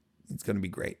 It's going to be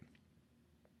great.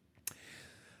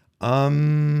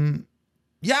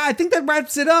 Yeah, I think that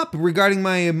wraps it up regarding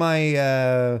my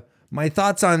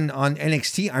thoughts on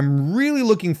NXT. I'm really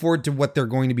looking forward to what they're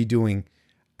going to be doing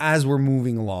as we're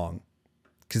moving along,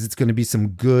 because it's going to be some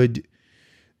good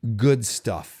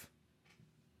stuff.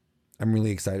 I'm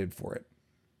really excited for it.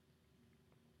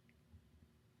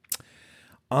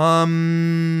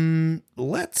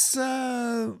 Let's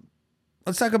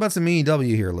talk about some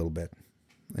AEW here a little bit.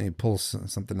 Let me pull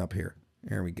something up here.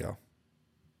 There we go.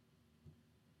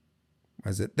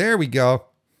 Is it? There we go.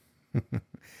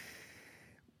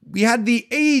 We had the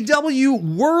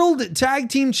AEW World Tag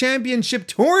Team Championship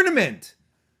Tournament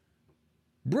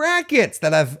brackets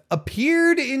that have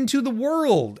appeared into the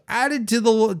world, added to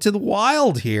the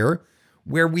wild here,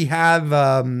 where we have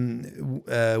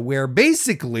where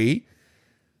basically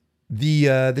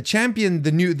the champion,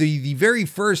 the very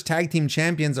first tag team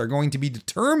champions are going to be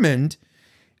determined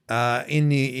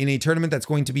in a tournament that's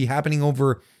going to be happening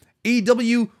over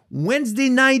AEW Wednesday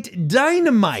Night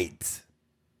Dynamite.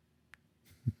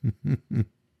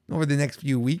 over the next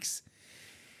few weeks.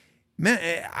 Man,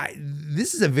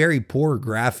 this is a very poor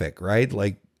graphic, right?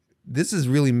 Like, this is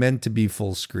really meant to be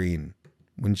full screen,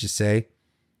 wouldn't you say?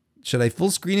 Should I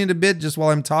full screen it a bit just while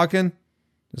I'm talking?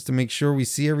 Just to make sure we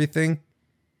see everything?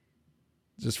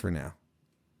 Just for now.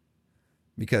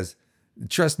 Because,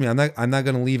 trust me, I'm not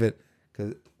going to leave it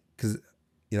because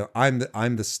you know, I'm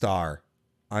the star.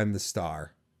 I'm the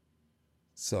star.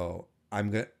 So I'm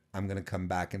gonna come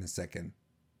back in a second.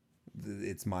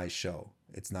 It's my show.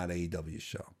 It's not AEW's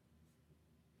show.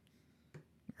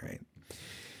 All right.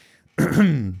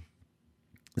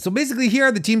 So basically, here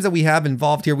are the teams that we have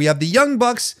involved here. We have the Young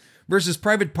Bucks versus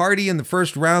Private Party in the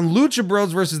first round. Lucha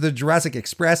Bros versus the Jurassic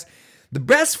Express. The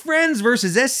Best Friends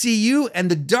versus SCU, and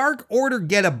the Dark Order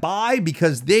get a bye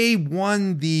because they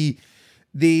won the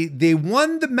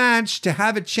match to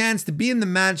have a chance to be in the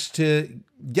match to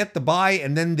get the bye,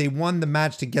 and then they won the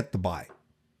match to get the bye.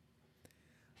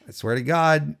 I swear to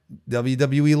God,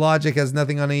 WWE logic has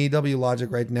nothing on AEW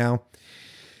logic right now.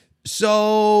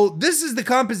 So this is the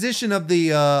composition of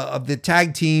the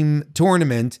tag team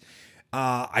tournament.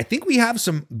 I think we have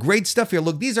some great stuff here.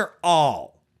 Look, these are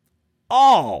all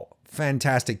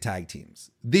fantastic tag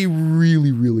teams. They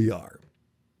really, really are.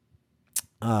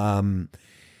 And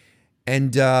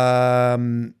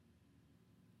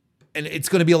it's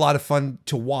going to be a lot of fun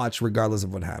to watch regardless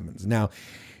of what happens. Now,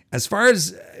 as far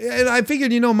as, and I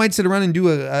figured, might sit around and do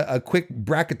a quick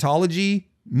bracketology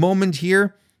moment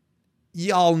here.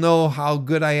 Y'all know how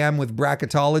good I am with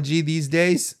bracketology these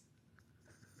days.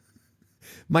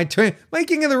 My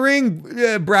King of the Ring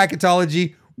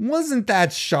bracketology wasn't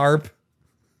that sharp.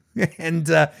 And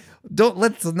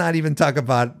let's not even talk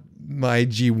about my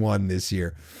G1 this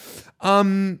year.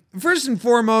 First and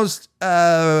foremost,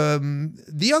 the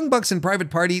Young Bucks and Private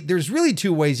Party, there's really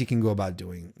two ways you can go about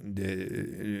doing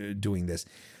this.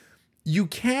 You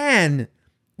can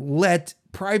let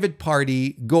Private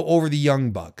Party go over the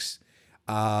Young Bucks.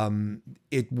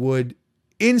 It would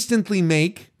instantly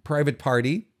make Private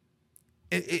Party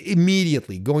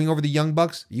immediately going over the Young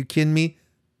Bucks. You kidding me?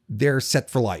 They're set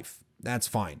for life. That's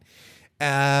fine.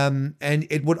 And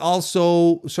it would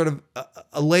also sort of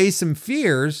allay some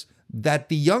fears that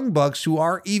the Young Bucks, who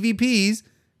are EVPs,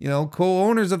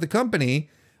 co-owners of the company,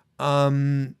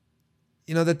 that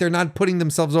they're not putting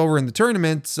themselves over in the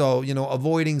tournament. So,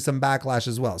 avoiding some backlash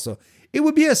as well. So it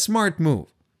would be a smart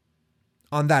move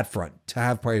on that front to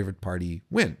have Private Party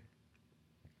win.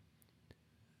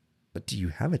 But do you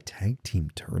have a tag team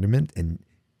tournament in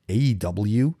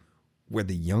AEW where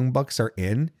the Young Bucks are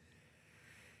in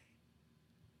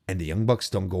and the Young Bucks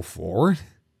don't go forward?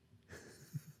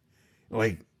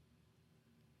 Like,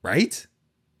 right?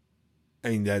 I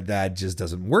mean, that just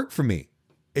doesn't work for me.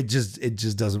 It just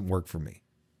doesn't work for me.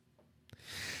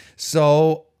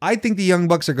 So I think the Young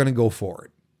Bucks are going to go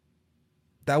forward.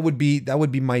 That would be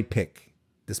my pick.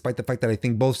 Despite the fact that I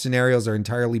think both scenarios are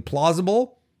entirely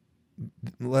plausible,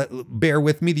 bear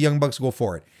with me. The Young Bucks go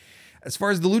for it. As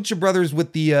far as the Lucha Brothers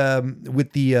with the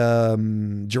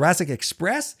Jurassic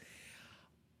Express,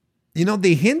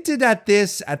 they hinted at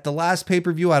this at the last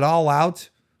pay-per-view at All Out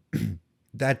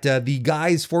that the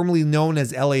guys formerly known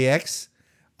as LAX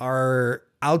are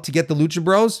out to get the Lucha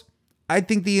Bros. I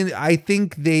think they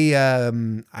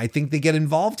get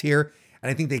involved here,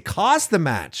 and I think they cost the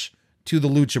match to the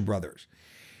Lucha Brothers.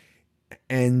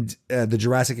 And the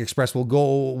Jurassic Express will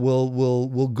go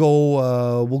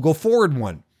forward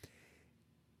one.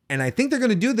 And I think they're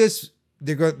going to do this.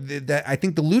 I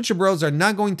think the Lucha Bros are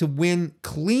not going to win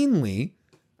cleanly.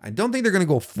 I don't think they're going to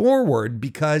go forward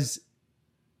because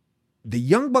the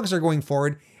Young Bucks are going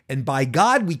forward. And by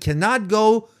God, we cannot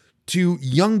go to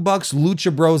Young Bucks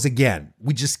Lucha Bros again.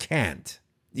 We just can't.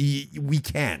 We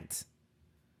can't.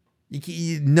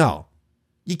 No,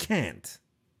 you can't.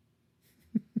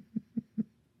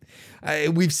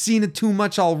 We've seen it too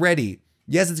much already.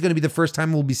 Yes, it's going to be the first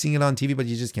time we'll be seeing it on TV, but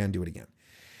you just can't do it again.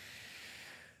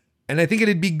 And I think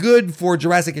it'd be good for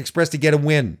Jurassic Express to get a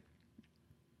win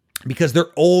because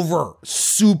they're over,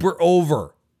 super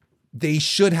over. They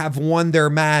should have won their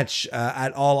match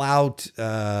at All Out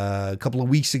a couple of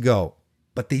weeks ago,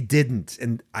 but they didn't.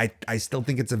 And I still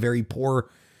think it's a very poor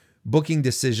booking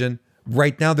decision.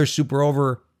 Right now, they're super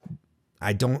over.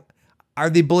 Are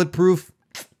they bulletproof?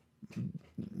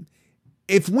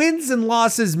 If wins and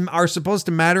losses are supposed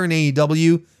to matter in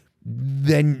AEW,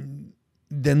 then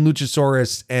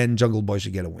Luchasaurus and Jungle Boy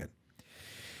should get a win.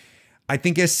 I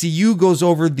think SCU goes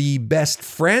over the Best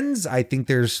Friends. I think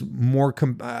there's more.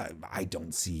 I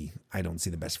don't see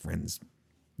the Best Friends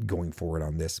going forward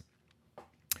on this.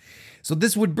 So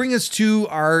this would bring us to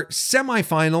our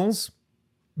semifinals.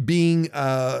 being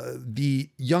the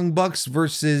Young Bucks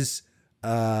versus,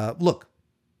 look,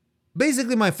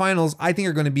 basically my finals, I think,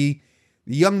 are going to be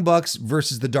the Young Bucks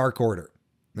versus the Dark Order.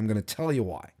 I'm going to tell you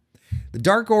why. The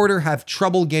Dark Order have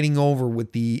trouble getting over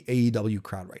with the AEW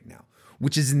crowd right now,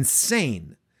 which is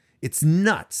insane. It's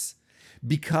nuts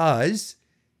because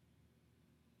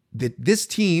this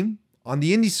team on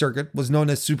the indie circuit was known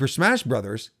as Super Smash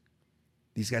Brothers.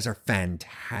 These guys are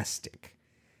fantastic.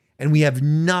 And we have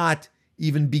not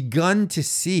even begun to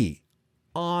see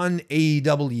on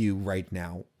AEW right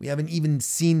now. We haven't even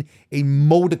seen a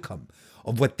modicum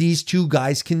of what these two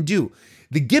guys can do.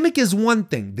 The gimmick is one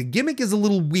thing. The gimmick is a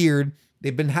little weird.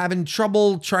 They've been having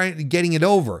trouble getting it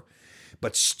over.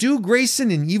 But Stu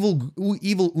Grayson and Evil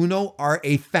Uno are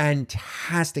a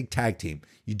fantastic tag team.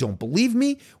 You don't believe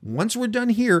me? Once we're done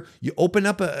here, you open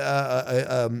up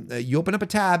a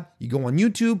tab, you go on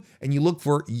YouTube, and you look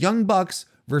for Young Bucks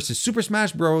versus Super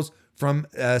Smash Bros. From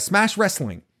Smash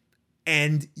Wrestling,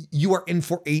 and you are in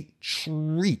for a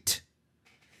treat.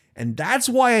 And that's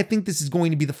why I think this is going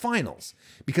to be the finals,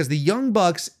 because the Young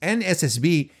Bucks and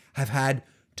SSB have had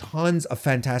tons of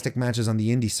fantastic matches on the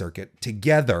indie circuit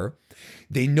together.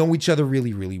 They know each other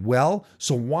really, really well.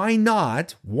 So why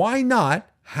not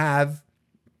have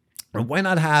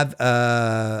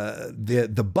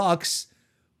the Bucks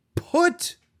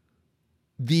put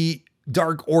the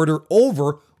Dark Order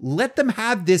over, let them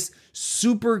have this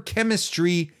super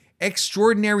chemistry,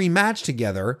 extraordinary match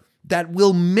together that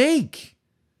will make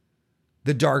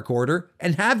the Dark Order,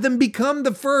 and have them become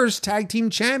the first tag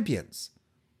team champions.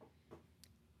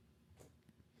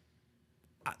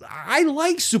 I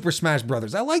like Super Smash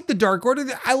Brothers. I like the Dark Order.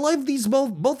 I love these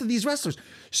both of these wrestlers.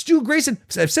 Stu Grayson,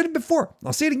 I've said it before,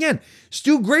 I'll say it again.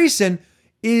 Stu Grayson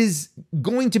is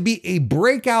going to be a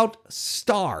breakout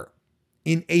star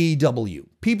in AEW.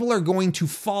 People are going to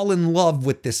fall in love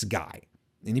with this guy.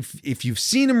 And if you've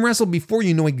seen him wrestle before,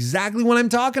 you know exactly what I'm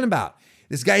talking about.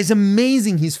 This guy is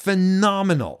amazing. He's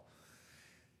phenomenal.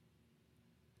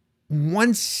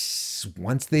 Once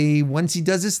he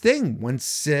does his thing,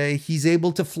 once he's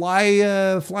able to fly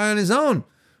on his own,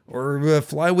 or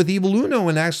fly with Evil Uno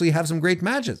and actually have some great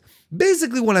matches.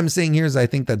 Basically, what I'm saying here is I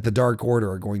think that the Dark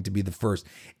Order are going to be the first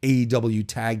AEW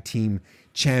tag team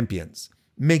champions.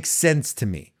 Makes sense to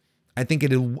me. I think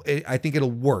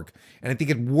it'll work. And I think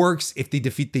it works if they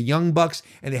defeat the Young Bucks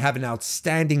and they have an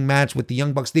outstanding match with the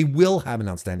Young Bucks. They will have an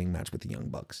outstanding match with the Young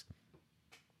Bucks.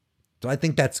 So I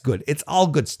think that's good. It's all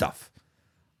good stuff.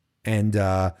 And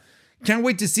can't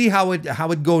wait to see how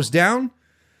it goes down.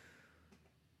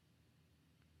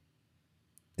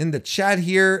 In the chat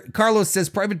here, Carlos says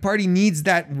Private Party needs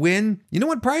that win. You know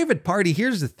what, Private Party,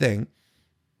 here's the thing.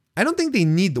 I don't think they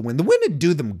need the win. The win would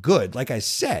do them good, like I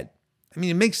said. I mean,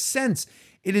 it makes sense.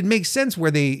 It'd make sense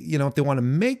where they, if they want to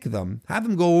make them, have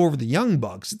them go over the Young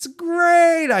Bucks. It's a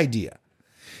great idea.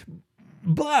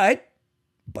 But,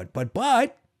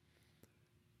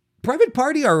 Private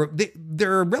Party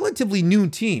they're a relatively new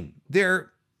team.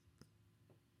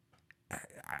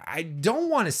 I don't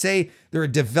want to say they're a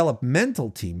developmental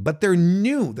team, but they're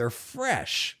new, they're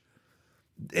fresh,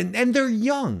 and they're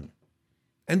young.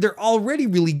 And they're already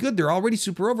really good. They're already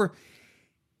super over.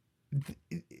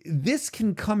 This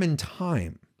can come in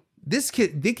time.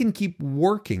 They can keep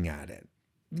working at it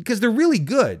because they're really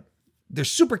good. They're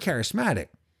super charismatic.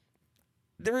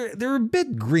 They're a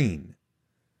bit green,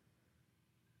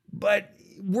 but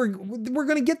we're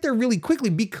going to get there really quickly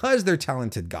because they're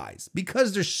talented guys,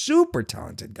 because they're super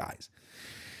talented guys.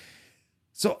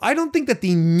 So I don't think that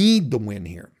they need the win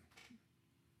here.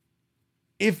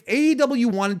 If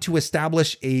AEW wanted to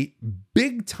establish a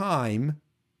big time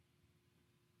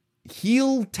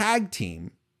heel tag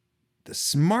team, the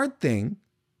smart thing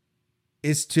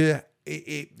is to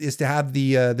have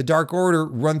the Dark Order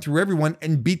run through everyone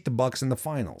and beat the Bucks in the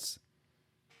finals.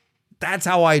 That's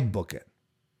how I'd book it.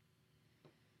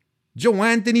 Joe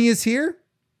Anthony is here.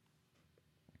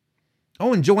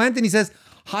 Oh, and Joe Anthony says,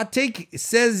 hot take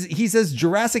he says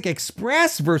Jurassic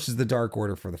Express versus the Dark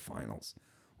Order for the finals.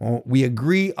 Well, we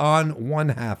agree on one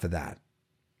half of that.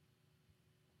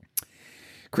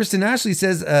 Kristen Ashley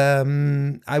says,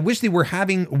 I wish they were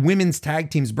having women's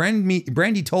tag teams.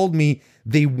 Brandy told me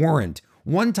they weren't.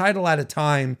 One title at a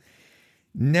time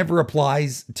never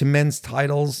applies to men's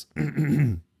titles.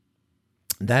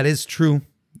 That is true.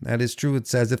 That is true. It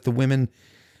says if the women,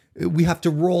 we have to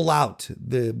roll out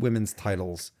the women's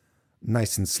titles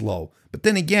nice and slow. But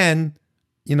then again,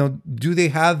 do they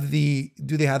have the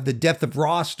depth of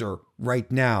roster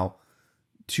right now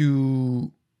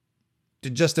to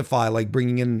justify like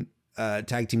bringing in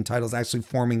tag team titles, actually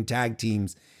forming tag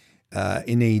teams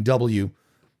in AEW?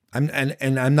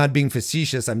 And I'm not being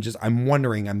facetious. I'm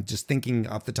wondering. I'm just thinking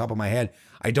off the top of my head.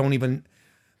 I'm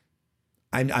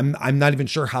not even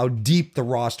sure how deep the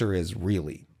roster is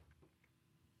really.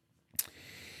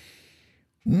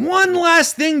 One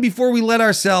last thing before we let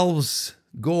ourselves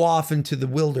go off into the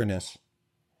wilderness.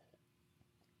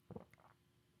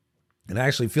 And I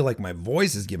actually feel like my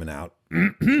voice is giving out.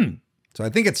 So I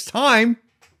think it's time.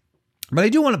 But I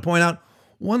do want to point out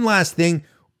one last thing.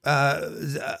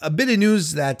 A bit of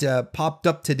news that popped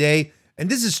up today. And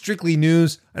this is strictly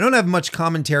news. I don't have much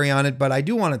commentary on it, but I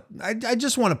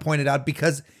just want to point it out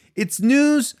because it's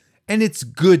news and it's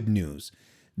good news.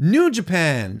 New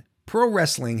Japan Pro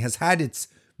Wrestling has had its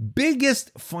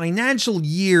biggest financial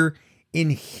year in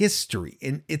history,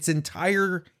 in its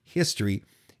entire history.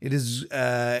 It has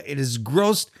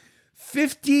grossed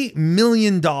 $50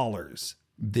 million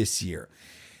this year.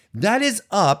 That is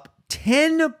up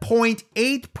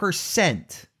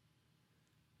 10.8%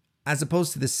 as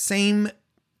opposed to the same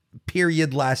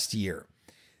period last year.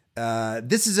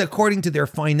 This is according to their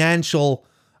financial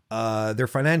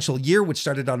year, which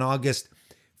started on August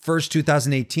 1st,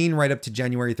 2018, right up to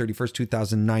January 31st,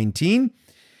 2019.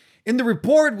 In the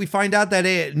report, we find out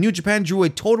that New Japan drew a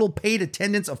total paid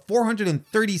attendance of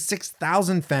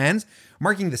 436,000 fans,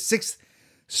 marking the sixth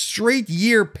straight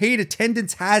year paid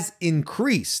attendance has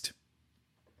increased.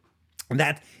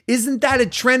 Isn't that a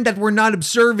trend that we're not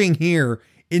observing here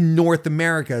in North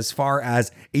America as far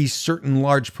as a certain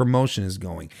large promotion is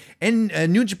going? And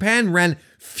New Japan ran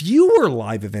fewer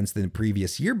live events than the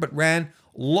previous year, but ran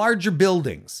larger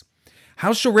buildings.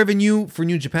 House show revenue for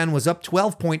New Japan was up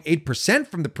 12.8%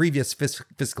 from the previous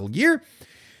fiscal year.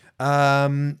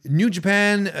 New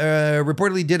Japan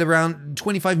reportedly did around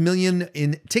 25 million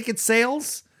in ticket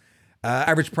sales.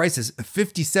 Average price is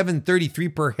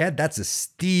 $57.33 per head. That's a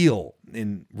steal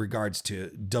in regards to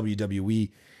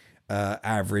WWE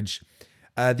average.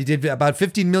 They did about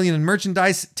 15 million in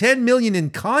merchandise, 10 million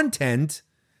in content.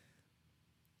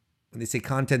 When they say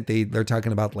content, they're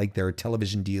talking about like their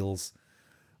television deals,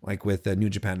 like with New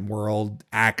Japan World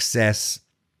Access.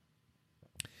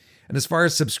 And as far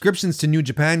as subscriptions to New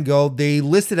Japan go, they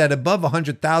listed at above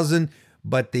 100,000,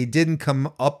 but they didn't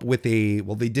come up with they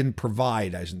didn't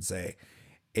provide, I should say,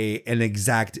 an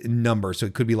exact number. So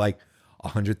it could be like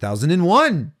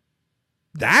 100,001.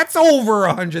 That's over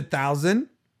 100,000.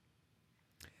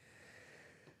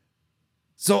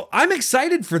 So I'm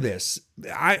excited for this.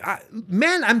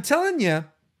 Man, I'm telling you,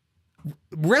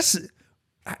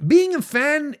 being a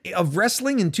fan of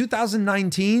wrestling in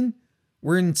 2019,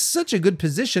 we're in such a good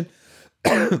position.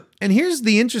 And here's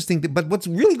the interesting thing, but what's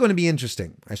really going to be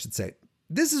interesting, I should say,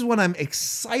 this is what I'm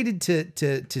excited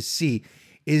to see,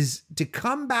 is to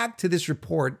come back to this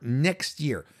report next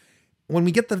year when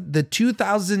we get the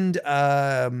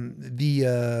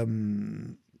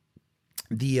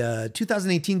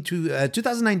 2018 to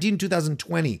 2019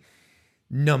 2020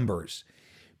 numbers,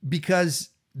 because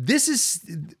this is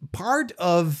part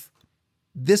of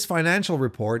this financial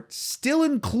report still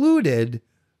included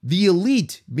the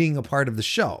Elite being a part of the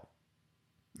show,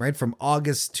 right? From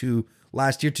August to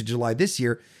last year to July this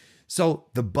year. So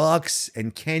the Bucks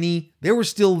and Kenny, they were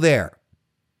still there.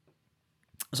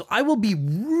 So I will be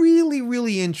really,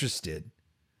 really interested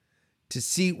to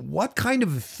see what kind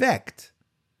of effect,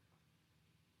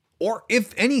 or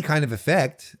if any kind of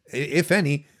effect, if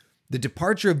any, the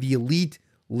departure of the Elite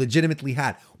legitimately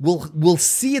had. We'll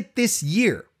see it this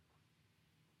year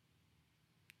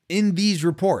in these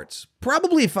reports.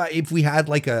 Probably if we had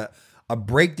like a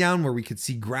breakdown where we could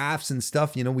see graphs and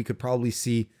stuff, we could probably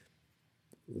see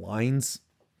lines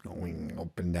going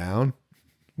up and down.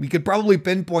 We could probably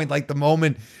pinpoint like the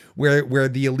moment where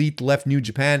the Elite left New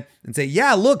Japan and say,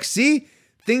 yeah, look, see,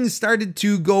 things started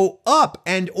to go up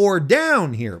and or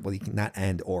down here. Well, you can not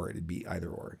and or, it'd be either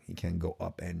or. You can go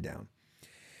up and down.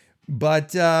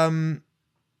 But so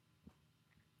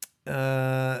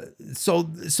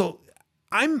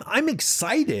I'm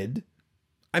excited.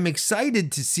 I'm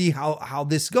excited to see how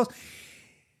this goes.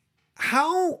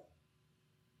 How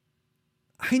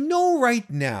I know right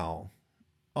now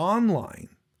online,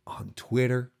 on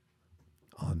Twitter,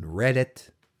 on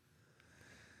Reddit,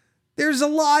 there's a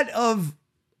lot of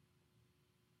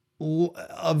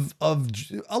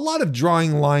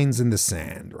drawing lines in the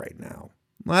sand right now.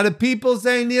 A lot of people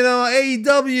saying,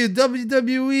 AEW,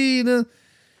 WWE,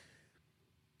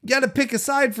 got to pick a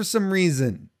side for some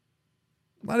reason.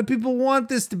 A lot of people want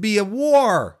this to be a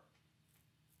war.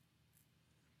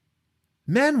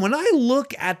 Man, when I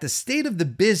look at the state of the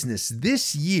business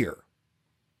this year,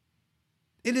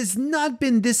 it has not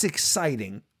been this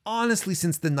exciting, honestly,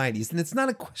 since the 90s. And it's not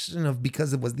a question of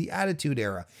because it was the Attitude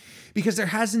Era, because there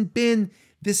hasn't been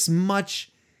this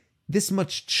much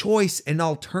choice and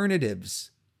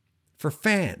alternatives for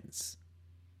fans.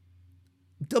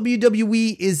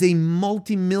 WWE is a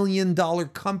multi-million-dollar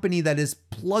company that is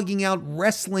plugging out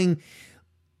wrestling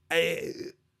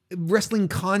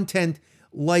content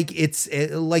like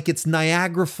it's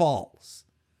Niagara Falls.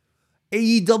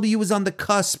 AEW is on the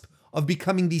cusp of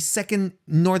becoming the second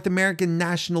North American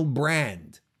national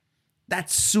brand.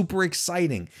 That's super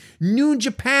exciting. New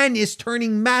Japan is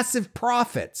turning massive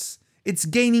profits. It's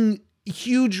gaining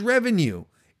huge revenue.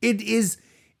 It is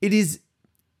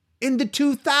in the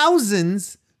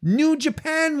 2000s, New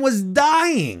Japan was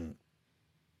dying.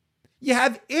 You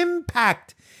have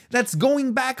Impact that's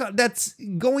going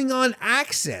on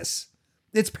Access.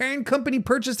 Its parent company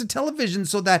purchased a television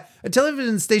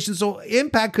station so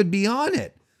Impact could be on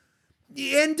it.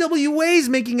 The NWA is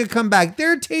making a comeback.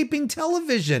 They're taping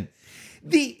television.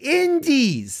 The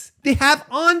Indies, they have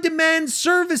on-demand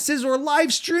services or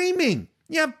live streaming.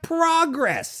 You have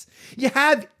Progress. You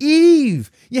have Eve.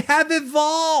 You have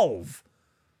Evolve.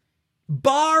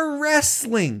 Bar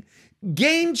Wrestling.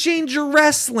 Game Changer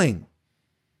Wrestling.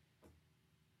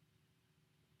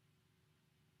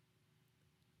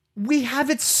 We have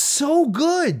it so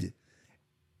good.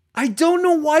 I don't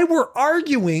know why we're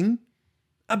arguing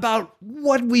about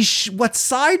what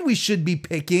side we should be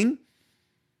picking,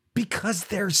 because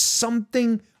there's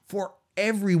something for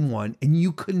everyone and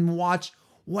you can watch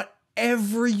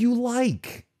whatever you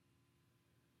like.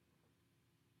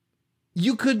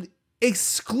 You could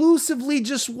exclusively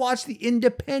just watch the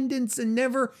independents and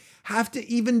never have to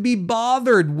even be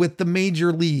bothered with the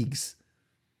major leagues.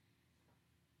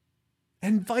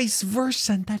 And vice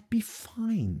versa, and that'd be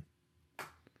fine.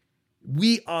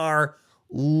 We are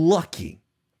lucky,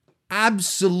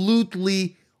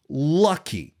 absolutely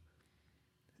lucky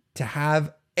to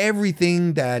have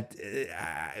everything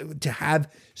to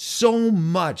have so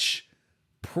much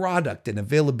product and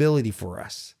availability for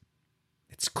us.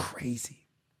 It's crazy.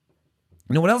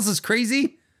 You know what else is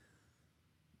crazy?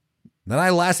 That I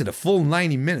lasted a full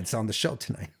 90 minutes on the show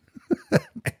tonight.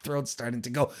 My throat's starting to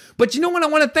go. But you know what? I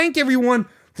want to thank everyone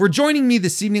for joining me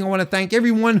this evening. I want to thank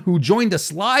everyone who joined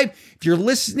us live. If you're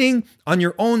listening on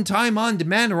your own time, on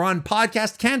demand, or on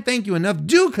podcast, can't thank you enough.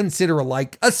 Do consider a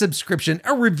like, a subscription,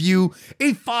 a review,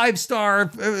 a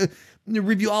 5-star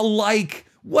review, a like,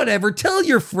 whatever. Tell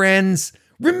your friends.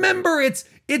 Remember, it's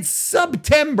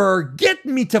September. Get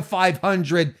me to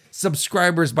 500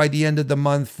 subscribers by the end of the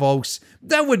month, folks.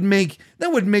 That would make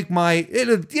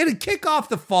it'd kick off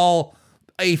the fall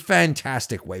a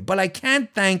fantastic way. But I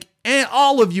can't thank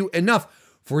all of you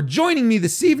enough for joining me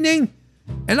this evening,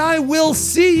 and I will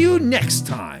see you next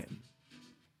time.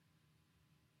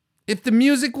 If the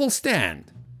music will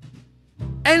stand.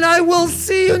 And I will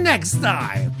see you next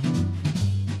time.